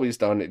we've always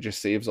done. It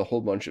just saves a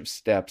whole bunch of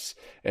steps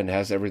and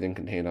has everything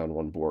contained on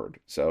one board.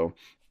 So,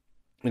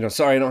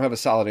 sorry, I don't have a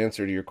solid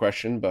answer to your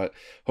question, but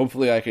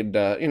hopefully I could,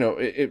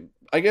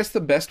 I guess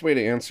the best way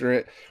to answer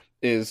it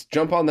is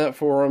jump on that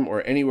forum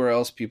or anywhere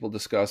else people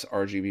discuss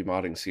RGB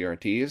modding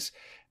CRTs,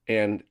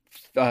 and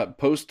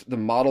post the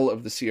model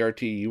of the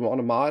CRT you want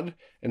to mod,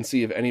 and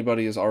see if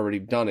anybody has already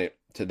done it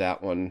to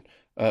that one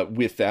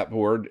with that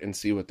board, and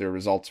see what their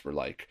results were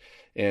like.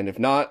 And if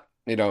not,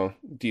 do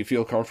you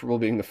feel comfortable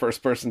being the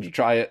first person to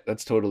try it?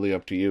 That's totally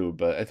up to you,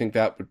 but I think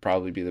that would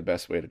probably be the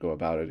best way to go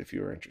about it if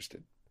you were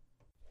interested.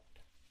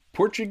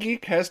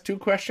 Portugeek has 2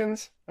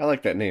 questions. I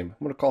like that name.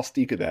 I'm going to call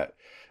Stika that.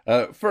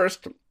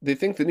 First, they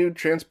think the new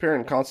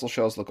transparent console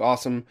shells look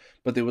awesome,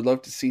 but they would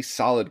love to see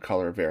solid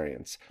color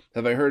variants.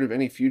 Have I heard of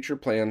any future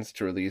plans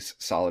to release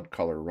solid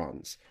color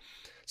runs?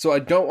 So I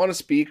don't want to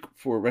speak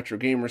for Retro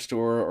Gamer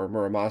Store or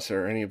Muramasa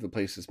or any of the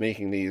places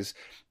making these,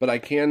 but I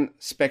can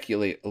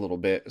speculate a little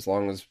bit, as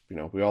long as,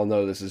 we all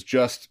know this is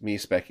just me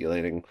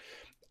speculating.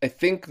 I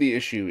think the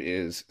issue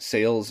is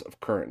sales of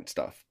current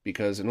stuff,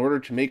 because in order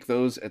to make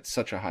those at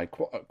such a high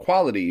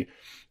quality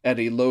at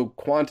a low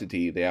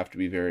quantity, they have to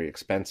be very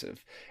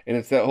expensive. And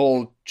it's that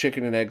whole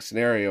chicken and egg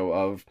scenario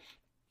of,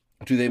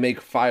 do they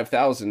make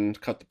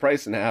 5,000, cut the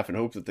price in half, and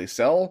hope that they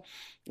sell?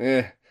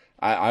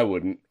 I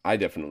wouldn't. I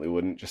definitely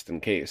wouldn't, just in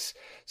case.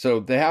 So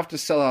they have to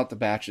sell out the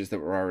batches that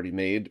were already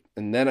made,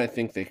 and then I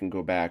think they can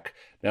go back,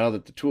 now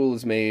that the tool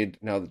is made,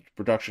 now that the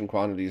production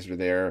quantities are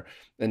there,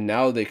 and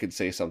now they could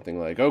say something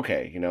like,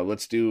 okay,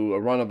 let's do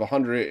a run of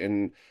 100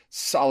 in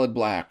solid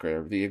black,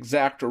 or the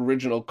exact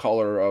original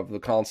color of the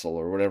console,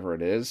 or whatever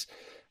it is.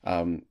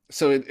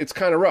 So it's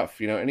kind of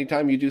rough.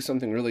 Anytime you do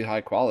something really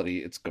high quality,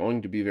 it's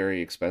going to be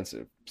very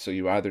expensive. So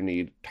you either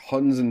need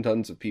tons and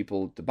tons of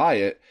people to buy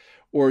it,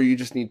 or you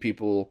just need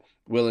people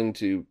willing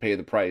to pay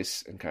the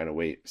price and kind of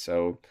wait.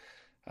 So,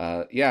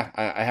 I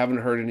haven't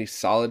heard any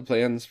solid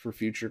plans for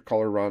future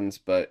color runs,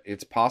 but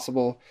it's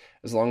possible,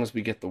 as long as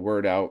we get the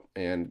word out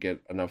and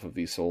get enough of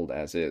these sold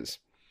as is.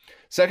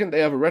 Second, they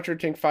have a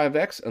RetroTink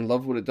 5X and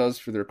love what it does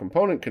for their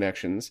component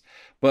connections,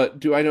 but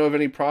do I know of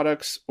any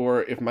products,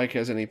 or if Mike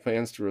has any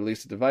plans to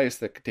release a device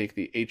that could take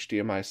the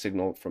HDMI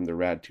signal from the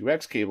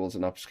Rad2X cables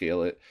and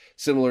upscale it,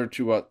 similar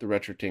to what the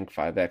RetroTink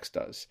 5X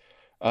does?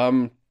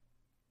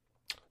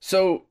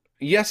 So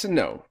yes and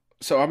no.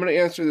 So I'm going to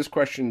answer this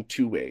question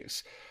 2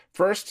 ways.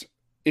 First,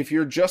 if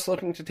you're just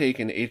looking to take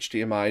an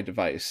HDMI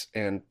device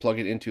and plug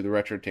it into the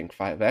RetroTink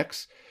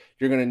 5X,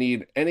 you're going to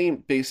need any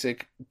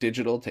basic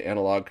digital to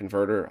analog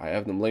converter. I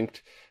have them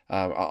linked.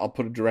 I'll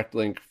put a direct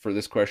link for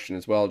this question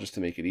as well, just to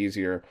make it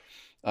easier.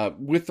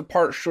 With the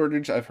part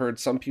shortage, I've heard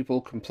some people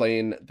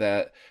complain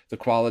that the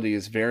quality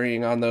is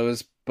varying on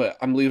those, but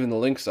I'm leaving the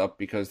links up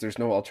because there's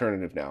no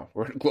alternative now.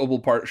 We're in a global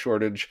part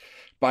shortage.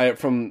 Buy it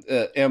from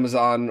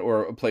Amazon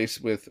or a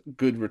place with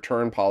good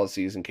return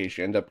policies in case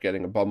you end up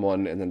getting a bum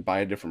one, and then buy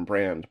a different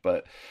brand.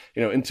 But,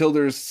 until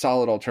there's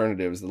solid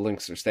alternatives, the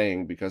links are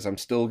staying, because I'm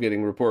still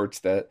getting reports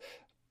that,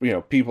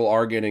 people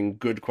are getting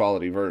good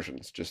quality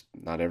versions, just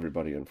not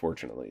everybody,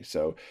 unfortunately.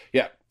 So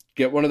yeah,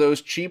 get one of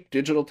those cheap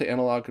digital to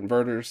analog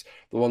converters.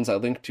 The ones I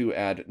linked to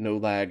add no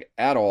lag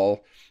at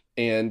all.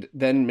 And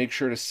then make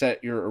sure to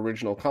set your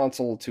original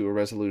console to a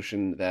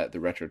resolution that the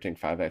RetroTink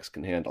 5X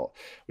can handle,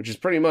 which is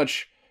pretty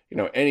much,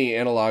 any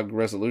analog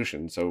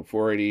resolution. So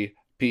 480p,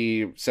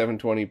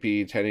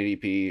 720p,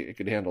 1080p, it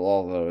could handle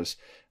all of those.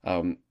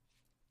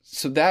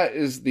 So that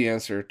is the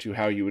answer to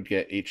how you would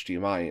get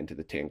HDMI into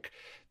the Tink.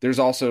 There's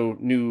also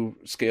new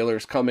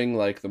scalers coming,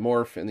 like the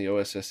Morph and the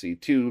OSSC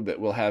 2, that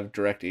will have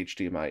direct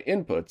HDMI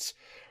inputs.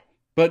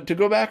 But to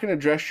go back and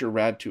address your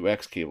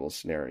RAD2X cable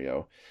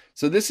scenario,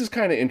 so this is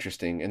kind of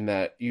interesting in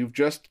that you've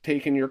just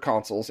taken your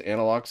console's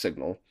analog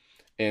signal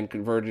and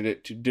converted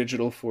it to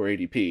digital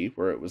 480p,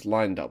 where it was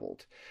line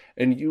doubled.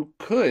 And you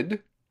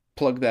could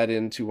plug that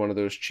into one of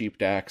those cheap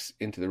DACs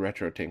into the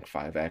RetroTink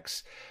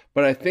 5X.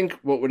 But I think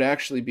what would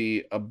actually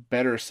be a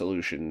better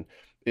solution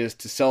is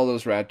to sell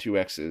those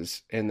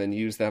RAD2Xs and then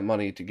use that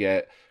money to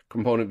get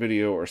component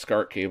video or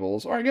SCART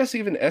cables, or I guess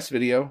even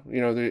S-Video.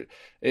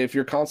 If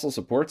your console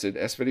supports it,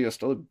 S-Video is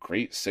still a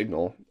great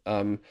signal.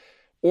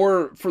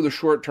 Or for the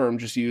short term,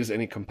 just use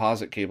any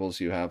composite cables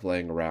you have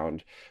laying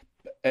around.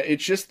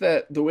 It's just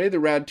that the way the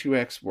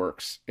RAD2X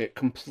works, it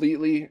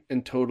completely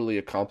and totally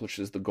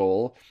accomplishes the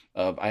goal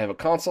of, I have a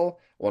console,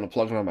 I want to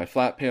plug it on my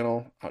flat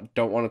panel, I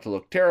don't want it to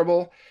look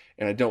terrible,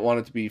 and I don't want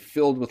it to be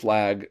filled with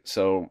lag,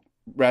 so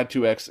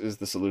RAD2X is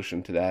the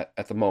solution to that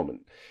at the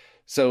moment.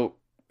 So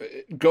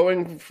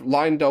going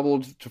line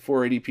doubled to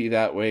 480p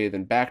that way,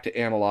 then back to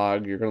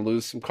analog, you're going to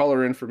lose some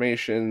color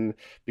information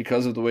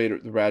because of the way the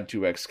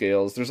RAD2X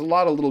scales. There's a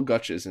lot of little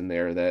gotchas in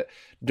there that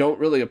don't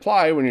really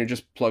apply when you're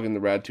just plugging the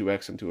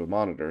RAD2X into a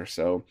monitor.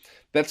 So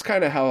that's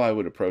kind of how I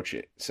would approach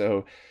it.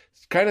 So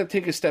kind of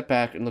take a step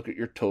back and look at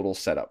your total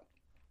setup.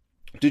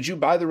 Did you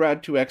buy the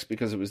RAD2X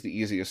because it was the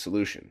easiest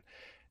solution?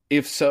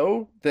 If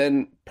so,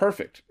 then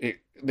perfect.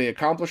 They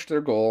accomplished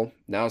their goal.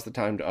 Now's the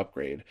time to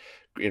upgrade.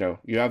 You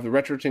have the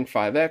RetroTink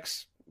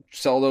 5X,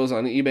 sell those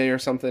on eBay or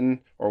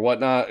something or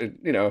whatnot.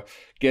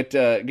 Get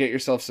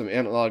yourself some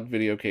analog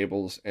video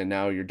cables, and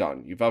now you're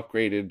done. You've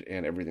upgraded,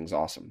 and everything's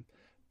awesome.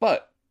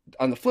 But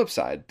on the flip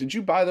side, did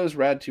you buy those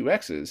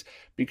RAD2Xs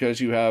because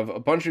you have a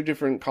bunch of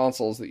different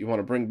consoles that you want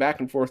to bring back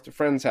and forth to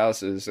friends'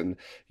 houses, and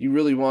you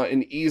really want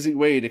an easy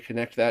way to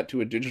connect that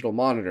to a digital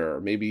monitor,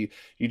 or maybe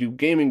you do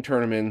gaming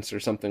tournaments or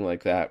something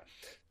like that?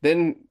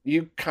 Then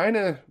you kind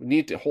of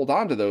need to hold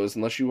on to those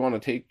unless you want to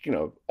take,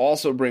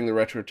 also bring the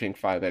RetroTink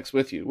 5X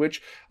with you,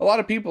 which a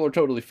lot of people are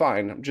totally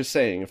fine. I'm just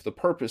saying, if the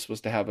purpose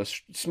was to have a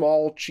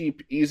small,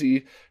 cheap,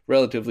 easy,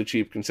 relatively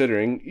cheap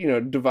considering,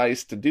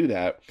 device to do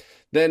that,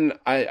 then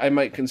I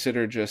might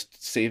consider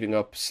just saving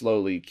up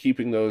slowly,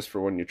 keeping those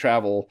for when you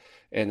travel,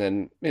 and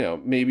then,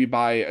 maybe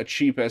buy a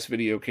cheap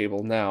S-Video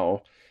cable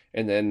now,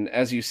 and then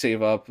as you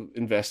save up,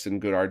 invest in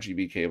good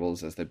RGB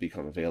cables as they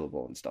become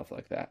available and stuff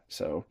like that.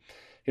 So,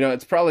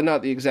 it's probably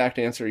not the exact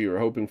answer you were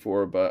hoping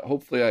for, but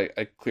hopefully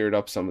I cleared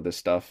up some of this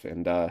stuff.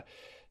 And,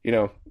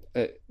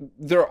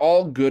 they're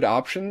all good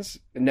options.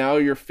 Now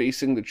you're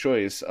facing the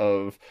choice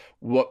of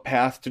what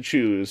path to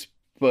choose.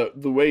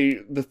 But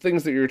the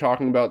things that you're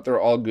talking about,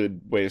 they're all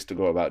good ways to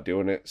go about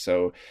doing it.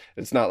 So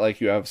it's not like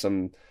you have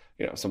some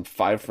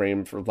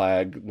 5-frame for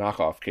lag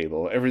knockoff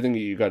cable. Everything that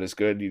you got is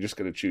good. You just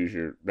got to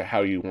choose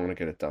how you want to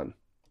get it done.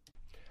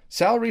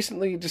 Sal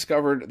recently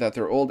discovered that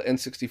their old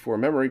N64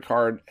 memory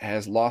card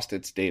has lost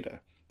its data.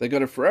 They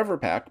got a forever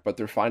pack, but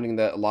they're finding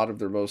that a lot of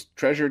their most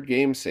treasured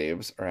game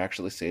saves are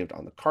actually saved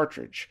on the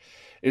cartridge.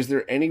 Is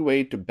there any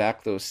way to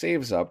back those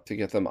saves up to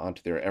get them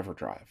onto their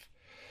EverDrive?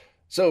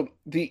 So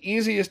the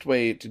easiest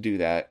way to do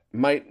that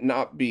might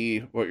not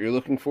be what you're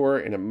looking for,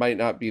 and it might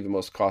not be the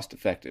most cost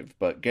effective,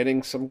 but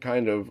getting some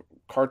kind of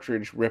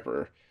cartridge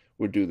ripper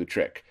would do the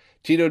trick.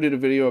 Tito did a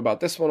video about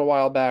this one a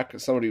while back.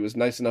 Somebody was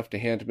nice enough to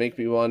hand make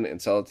me one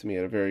and sell it to me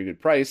at a very good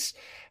price.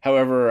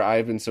 However,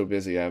 I've been so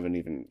busy I haven't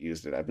even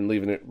used it. I've been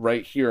leaving it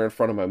right here in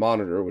front of my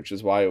monitor, which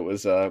is why it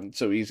was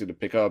so easy to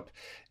pick up,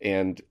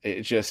 and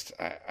it just,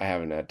 I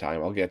haven't had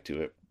time. I'll get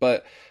to it.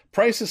 But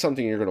price is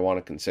something you're going to want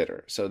to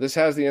consider. So this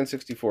has the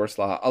N64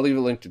 slot. I'll leave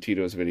a link to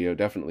Tito's video.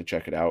 Definitely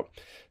check it out.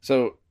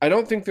 So I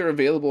don't think they're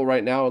available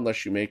right now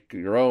unless you make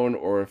your own,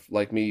 or if,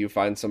 like me, you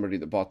find somebody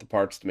that bought the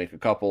parts to make a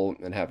couple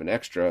and have an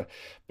extra.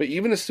 But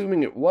even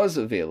assuming it was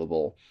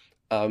available,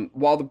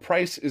 while the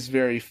price is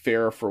very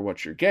fair for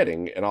what you're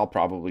getting, and I'll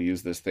probably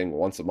use this thing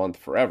once a month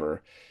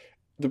forever,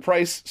 the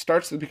price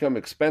starts to become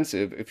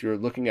expensive if you're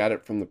looking at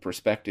it from the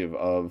perspective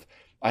of,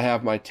 I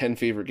have my 10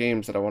 favorite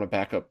games that I want to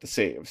back up the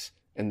saves,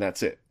 and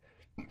that's it.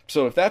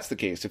 So if that's the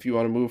case, if you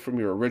want to move from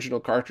your original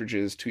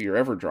cartridges to your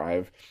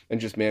EverDrive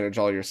and just manage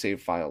all your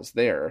save files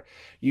there,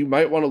 you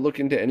might want to look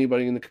into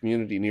anybody in the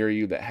community near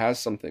you that has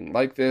something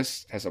like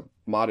this, has a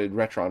modded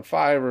Retron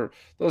 5, or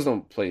those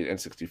don't play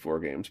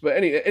N64 games, but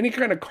any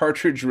kind of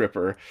cartridge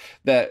ripper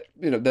that,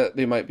 that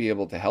they might be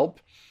able to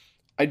help.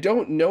 I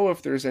don't know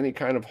if there's any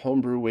kind of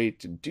homebrew way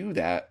to do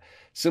that,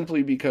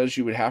 simply because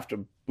you would have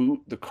to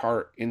boot the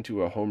cart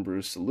into a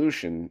homebrew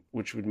solution,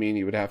 which would mean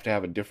you would have to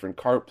have a different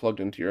cart plugged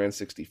into your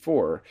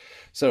N64.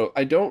 So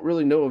I don't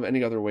really know of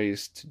any other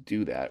ways to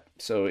do that.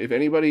 So if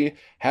anybody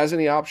has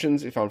any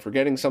options, if I'm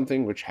forgetting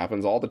something, which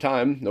happens all the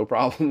time, no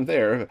problem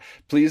there,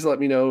 please let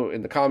me know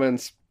in the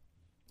comments.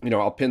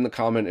 I'll pin the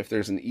comment if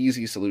there's an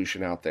easy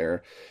solution out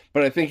there.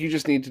 But I think you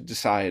just need to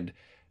decide,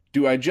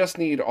 do I just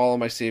need all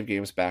of my save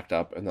games backed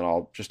up and then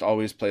I'll just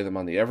always play them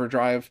on the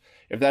EverDrive?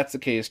 If that's the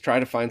case, try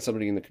to find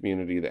somebody in the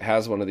community that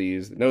has one of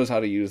these, that knows how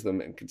to use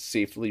them and can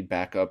safely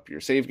back up your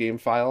save game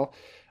file.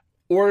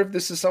 Or if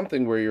this is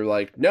something where you're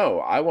like, no,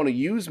 I want to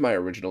use my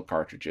original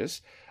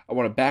cartridges, I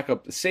want to back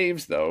up the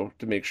saves though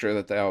to make sure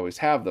that they always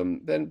have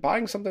them, then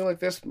buying something like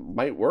this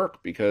might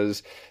work,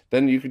 because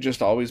then you could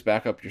just always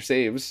back up your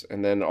saves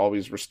and then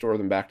always restore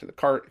them back to the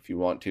cart if you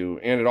want to.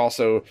 And it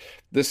also,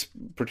 this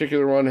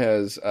particular one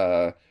has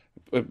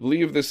I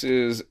believe this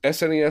is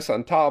SNES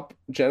on top,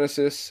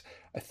 Genesis.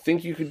 I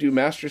think you could do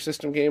Master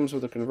System games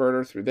with a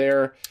converter through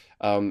there.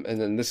 And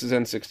then this is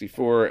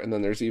N64, and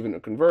then there's even a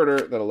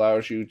converter that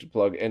allows you to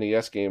plug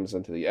NES games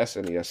into the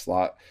SNES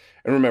slot.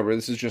 And remember,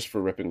 this is just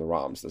for ripping the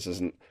ROMs. This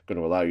isn't going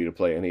to allow you to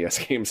play NES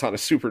games on a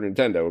Super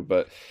Nintendo.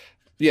 But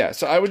yeah,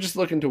 so I would just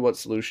look into what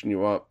solution you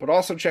want, but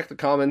also check the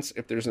comments.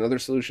 If there's another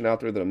solution out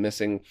there that I'm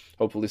missing,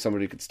 hopefully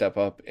somebody could step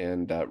up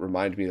and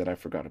remind me that I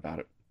forgot about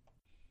it.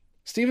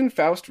 Stephen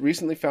Faust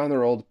recently found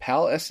their old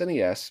PAL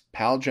SNES,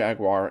 PAL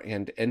Jaguar,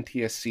 and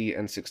NTSC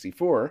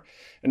N64,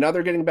 and now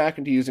they're getting back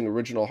into using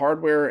original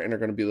hardware and are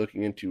going to be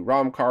looking into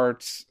ROM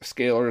carts,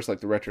 scalers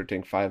like the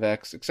RetroTink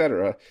 5X,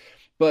 etc.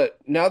 But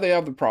now they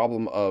have the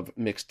problem of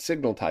mixed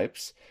signal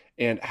types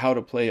and how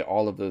to play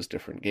all of those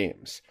different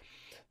games.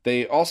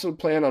 They also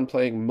plan on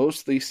playing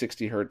mostly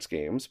 60 hertz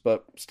games,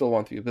 but still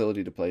want the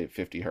ability to play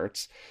 50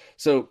 hertz.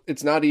 So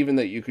it's not even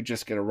that you could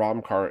just get a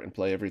ROM cart and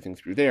play everything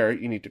through there.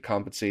 You need to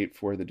compensate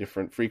for the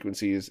different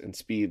frequencies and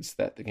speeds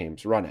that the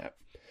games run at.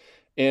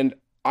 And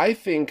I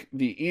think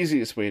the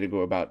easiest way to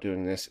go about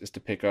doing this is to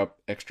pick up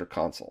extra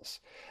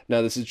consoles.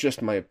 Now, this is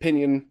just my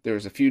opinion.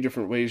 There's a few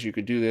different ways you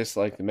could do this,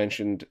 like the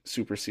mentioned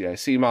Super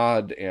CIC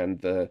mod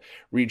and the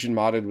region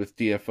modded with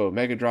DFO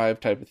Mega Drive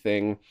type of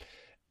thing.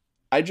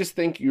 I just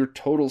think your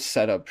total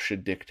setup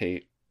should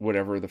dictate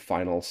whatever the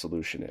final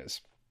solution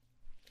is.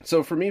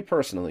 So for me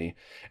personally,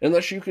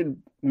 unless you could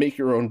make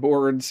your own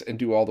boards and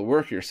do all the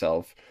work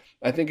yourself,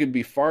 I think it'd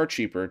be far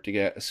cheaper to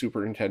get a Super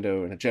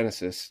Nintendo and a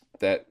Genesis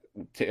that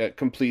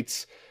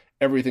completes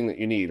everything that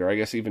you need, or I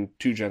guess even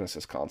two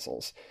Genesis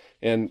consoles.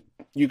 And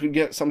you could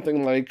get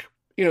something like,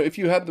 if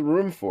you had the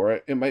room for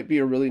it, it might be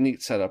a really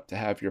neat setup to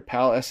have your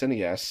PAL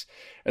SNES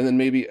and then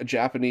maybe a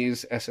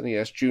Japanese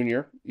SNES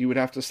Junior. You would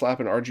have to slap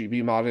an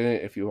RGB mod in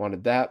it if you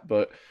wanted that,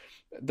 but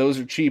those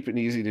are cheap and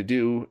easy to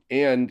do.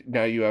 And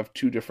now you have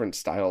two different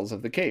styles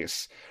of the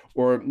case.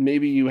 Or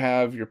maybe you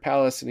have your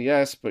PAL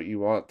SNES, but you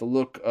want the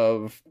look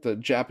of the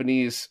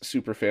Japanese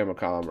Super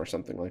Famicom or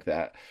something like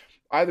that.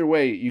 Either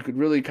way, you could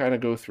really kind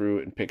of go through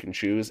and pick and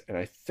choose, and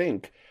I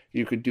think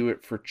you could do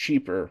it for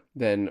cheaper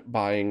than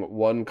buying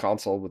one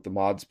console with the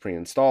mods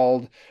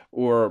pre-installed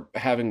or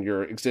having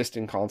your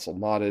existing console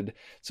modded.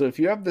 So if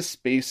you have the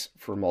space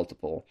for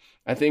multiple,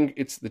 I think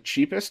it's the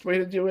cheapest way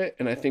to do it,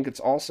 and I think it's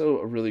also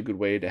a really good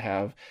way to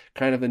have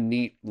kind of a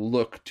neat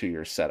look to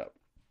your setup.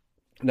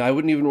 Now, I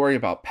wouldn't even worry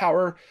about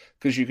power,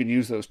 because you could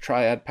use those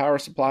Triad power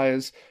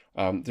supplies.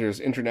 There's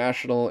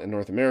international and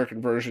North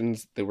American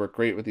versions. They work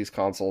great with these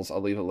consoles.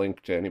 I'll leave a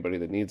link to anybody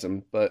that needs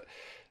them. But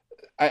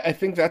I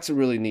think that's a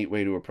really neat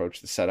way to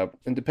approach the setup.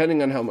 And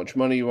depending on how much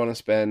money you want to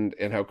spend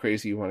and how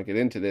crazy you want to get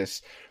into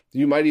this,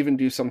 you might even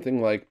do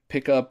something like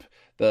pick up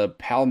the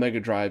PAL Mega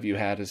Drive you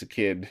had as a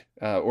kid,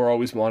 or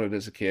always wanted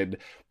as a kid,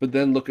 but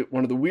then look at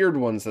one of the weird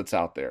ones that's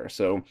out there.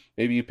 So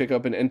maybe you pick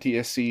up an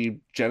NTSC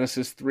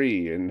Genesis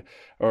 3, and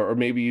or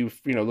maybe you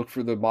look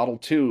for the Model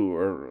 2,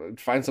 or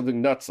find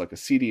something nuts like a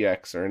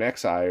CDX or an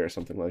XI or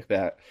something like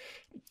that.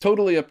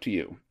 Totally up to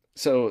you.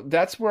 So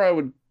that's where I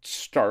would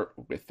start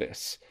with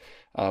this.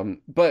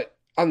 But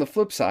on the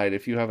flip side,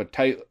 if you have a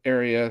tight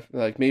area,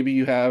 like maybe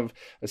you have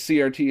a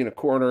CRT in a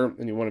corner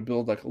and you want to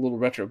build like a little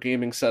retro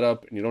gaming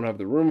setup and you don't have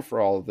the room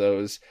for all of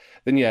those,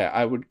 then yeah,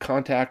 I would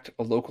contact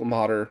a local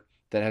modder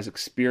that has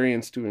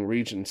experience doing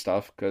region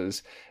stuff,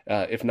 because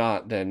if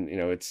not, then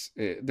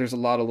there's a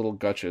lot of little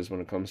gotchas when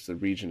it comes to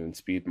region and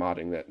speed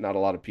modding that not a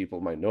lot of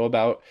people might know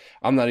about.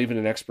 I'm not even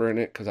an expert in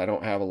it because I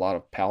don't have a lot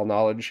of PAL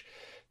knowledge.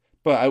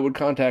 But I would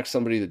contact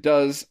somebody that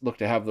does, look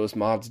to have those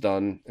mods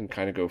done, and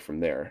kind of go from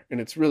there. And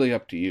it's really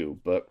up to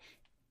you. But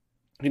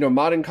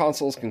Modding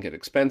consoles can get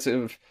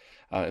expensive.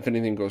 If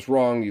anything goes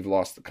wrong, you've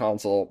lost the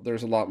console.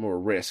 There's a lot more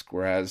risk.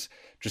 Whereas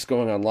just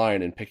going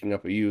online and picking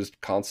up a used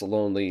console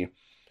only,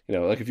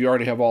 like if you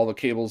already have all the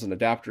cables and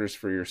adapters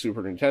for your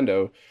Super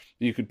Nintendo,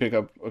 you could pick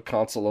up a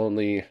console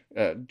only,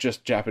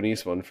 just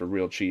Japanese one for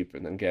real cheap,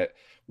 and then get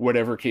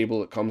whatever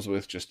cable it comes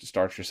with just to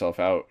start yourself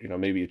out.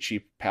 Maybe a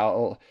cheap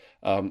PAL,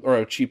 or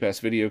a cheap ass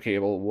video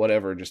cable,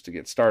 whatever, just to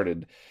get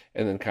started,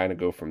 and then kind of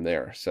go from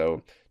there.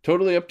 So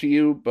totally up to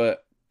you,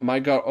 but my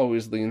gut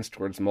always leans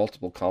towards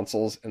multiple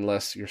consoles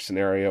unless your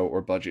scenario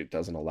or budget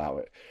doesn't allow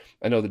it.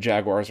 I know the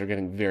Jaguars are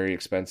getting very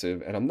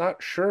expensive, and I'm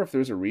not sure if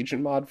there's a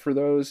region mod for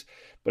those,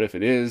 but if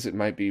it is, it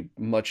might be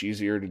much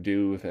easier to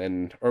do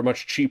than, or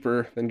much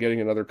cheaper than getting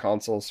another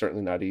console,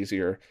 certainly not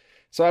easier.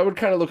 So I would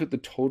kind of look at the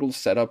total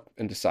setup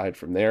and decide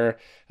from there.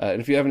 And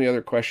if you have any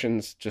other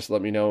questions, just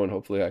let me know, and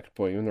hopefully I can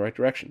point you in the right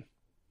direction.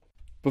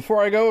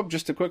 Before I go,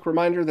 just a quick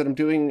reminder that I'm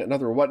doing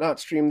another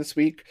Whatnot stream this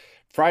week,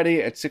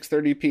 Friday at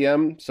 6:30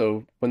 p.m.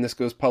 So when this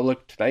goes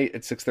public, tonight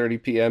at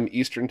 6:30 p.m.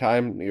 Eastern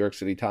Time, New York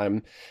City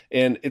time.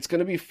 And it's going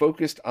to be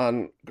focused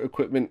on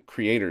equipment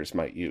creators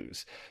might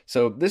use.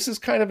 So this is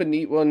kind of a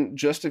neat one,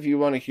 just if you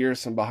want to hear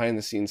some behind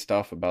the scenes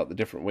stuff about the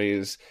different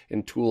ways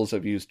and tools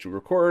I've used to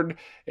record.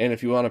 And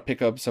if you want to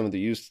pick up some of the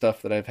used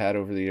stuff that I've had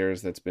over the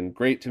years, that's been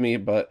great to me,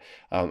 but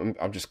I'm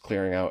just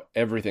clearing out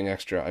everything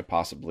extra I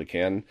possibly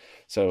can.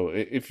 So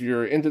if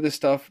you're into this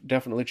stuff,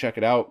 definitely check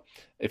it out.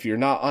 If you're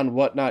not on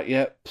Whatnot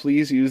yet,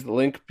 please use the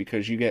link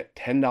because you get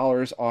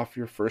 $10 off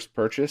your first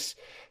purchase.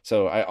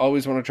 So I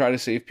always want to try to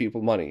save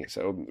people money.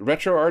 So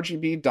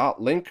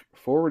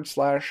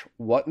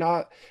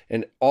retrorgb.link/whatnot,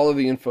 and all of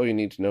the info you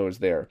need to know is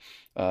there.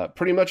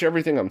 Pretty much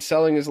everything I'm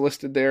selling is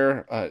listed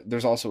there.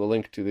 There's also a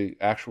link to the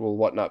actual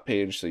Whatnot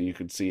page so you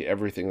could see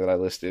everything that I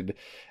listed.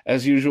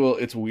 As usual,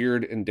 it's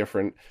weird and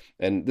different,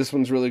 and this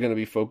one's really going to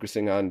be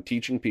focusing on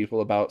teaching people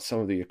about some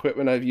of the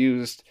equipment I've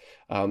used,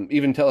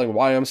 even telling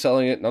why I'm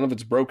selling it. None of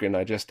it's broken.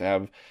 I just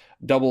have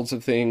doubles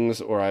of things,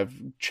 or I've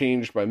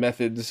changed my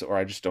methods, or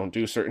I just don't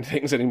do certain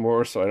things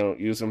anymore, so I don't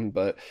use them.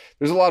 But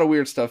there's a lot of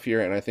weird stuff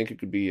here, and I think it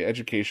could be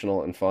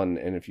educational and fun.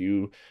 And if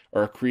you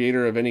are a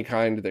creator of any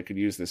kind that could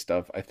use this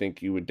stuff, I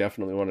think you would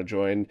definitely want to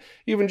join,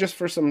 even just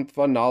for some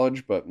fun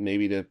knowledge, but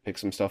maybe to pick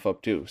some stuff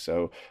up too.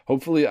 So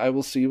hopefully I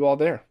will see you all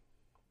there.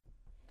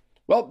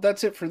 Well,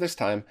 that's it for this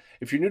time.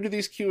 If you're new to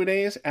these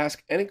Q&As,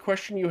 ask any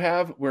question you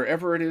have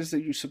wherever it is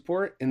that you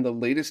support in the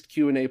latest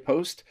Q&A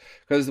post,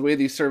 because the way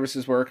these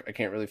services work, I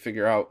can't really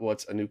figure out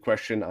what's a new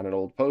question on an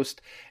old post.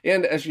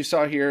 And as you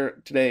saw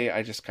here today,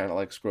 I just kind of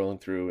like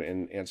scrolling through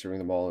and answering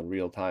them all in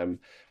real time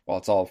while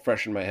it's all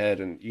fresh in my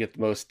head, and you get the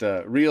most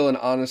real and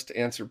honest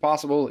answer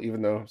possible,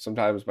 even though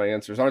sometimes my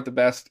answers aren't the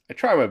best. I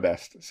try my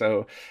best.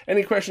 So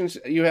any questions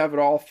you have at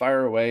all,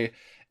 fire away.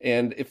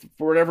 And if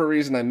for whatever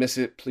reason I miss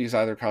it, please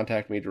either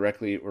contact me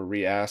directly or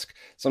re-ask.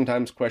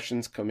 Sometimes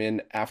questions come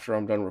in after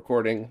I'm done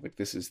recording, like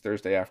this is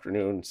Thursday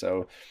afternoon.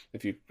 So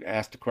if you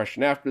asked a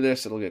question after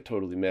this, it'll get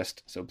totally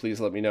missed. So please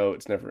let me know.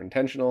 It's never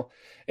intentional.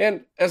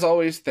 And as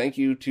always, thank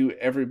you to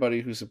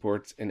everybody who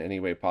supports in any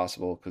way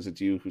possible, because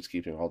it's you who's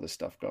keeping all this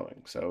stuff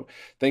going. So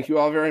thank you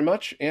all very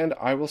much, and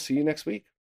I will see you next week.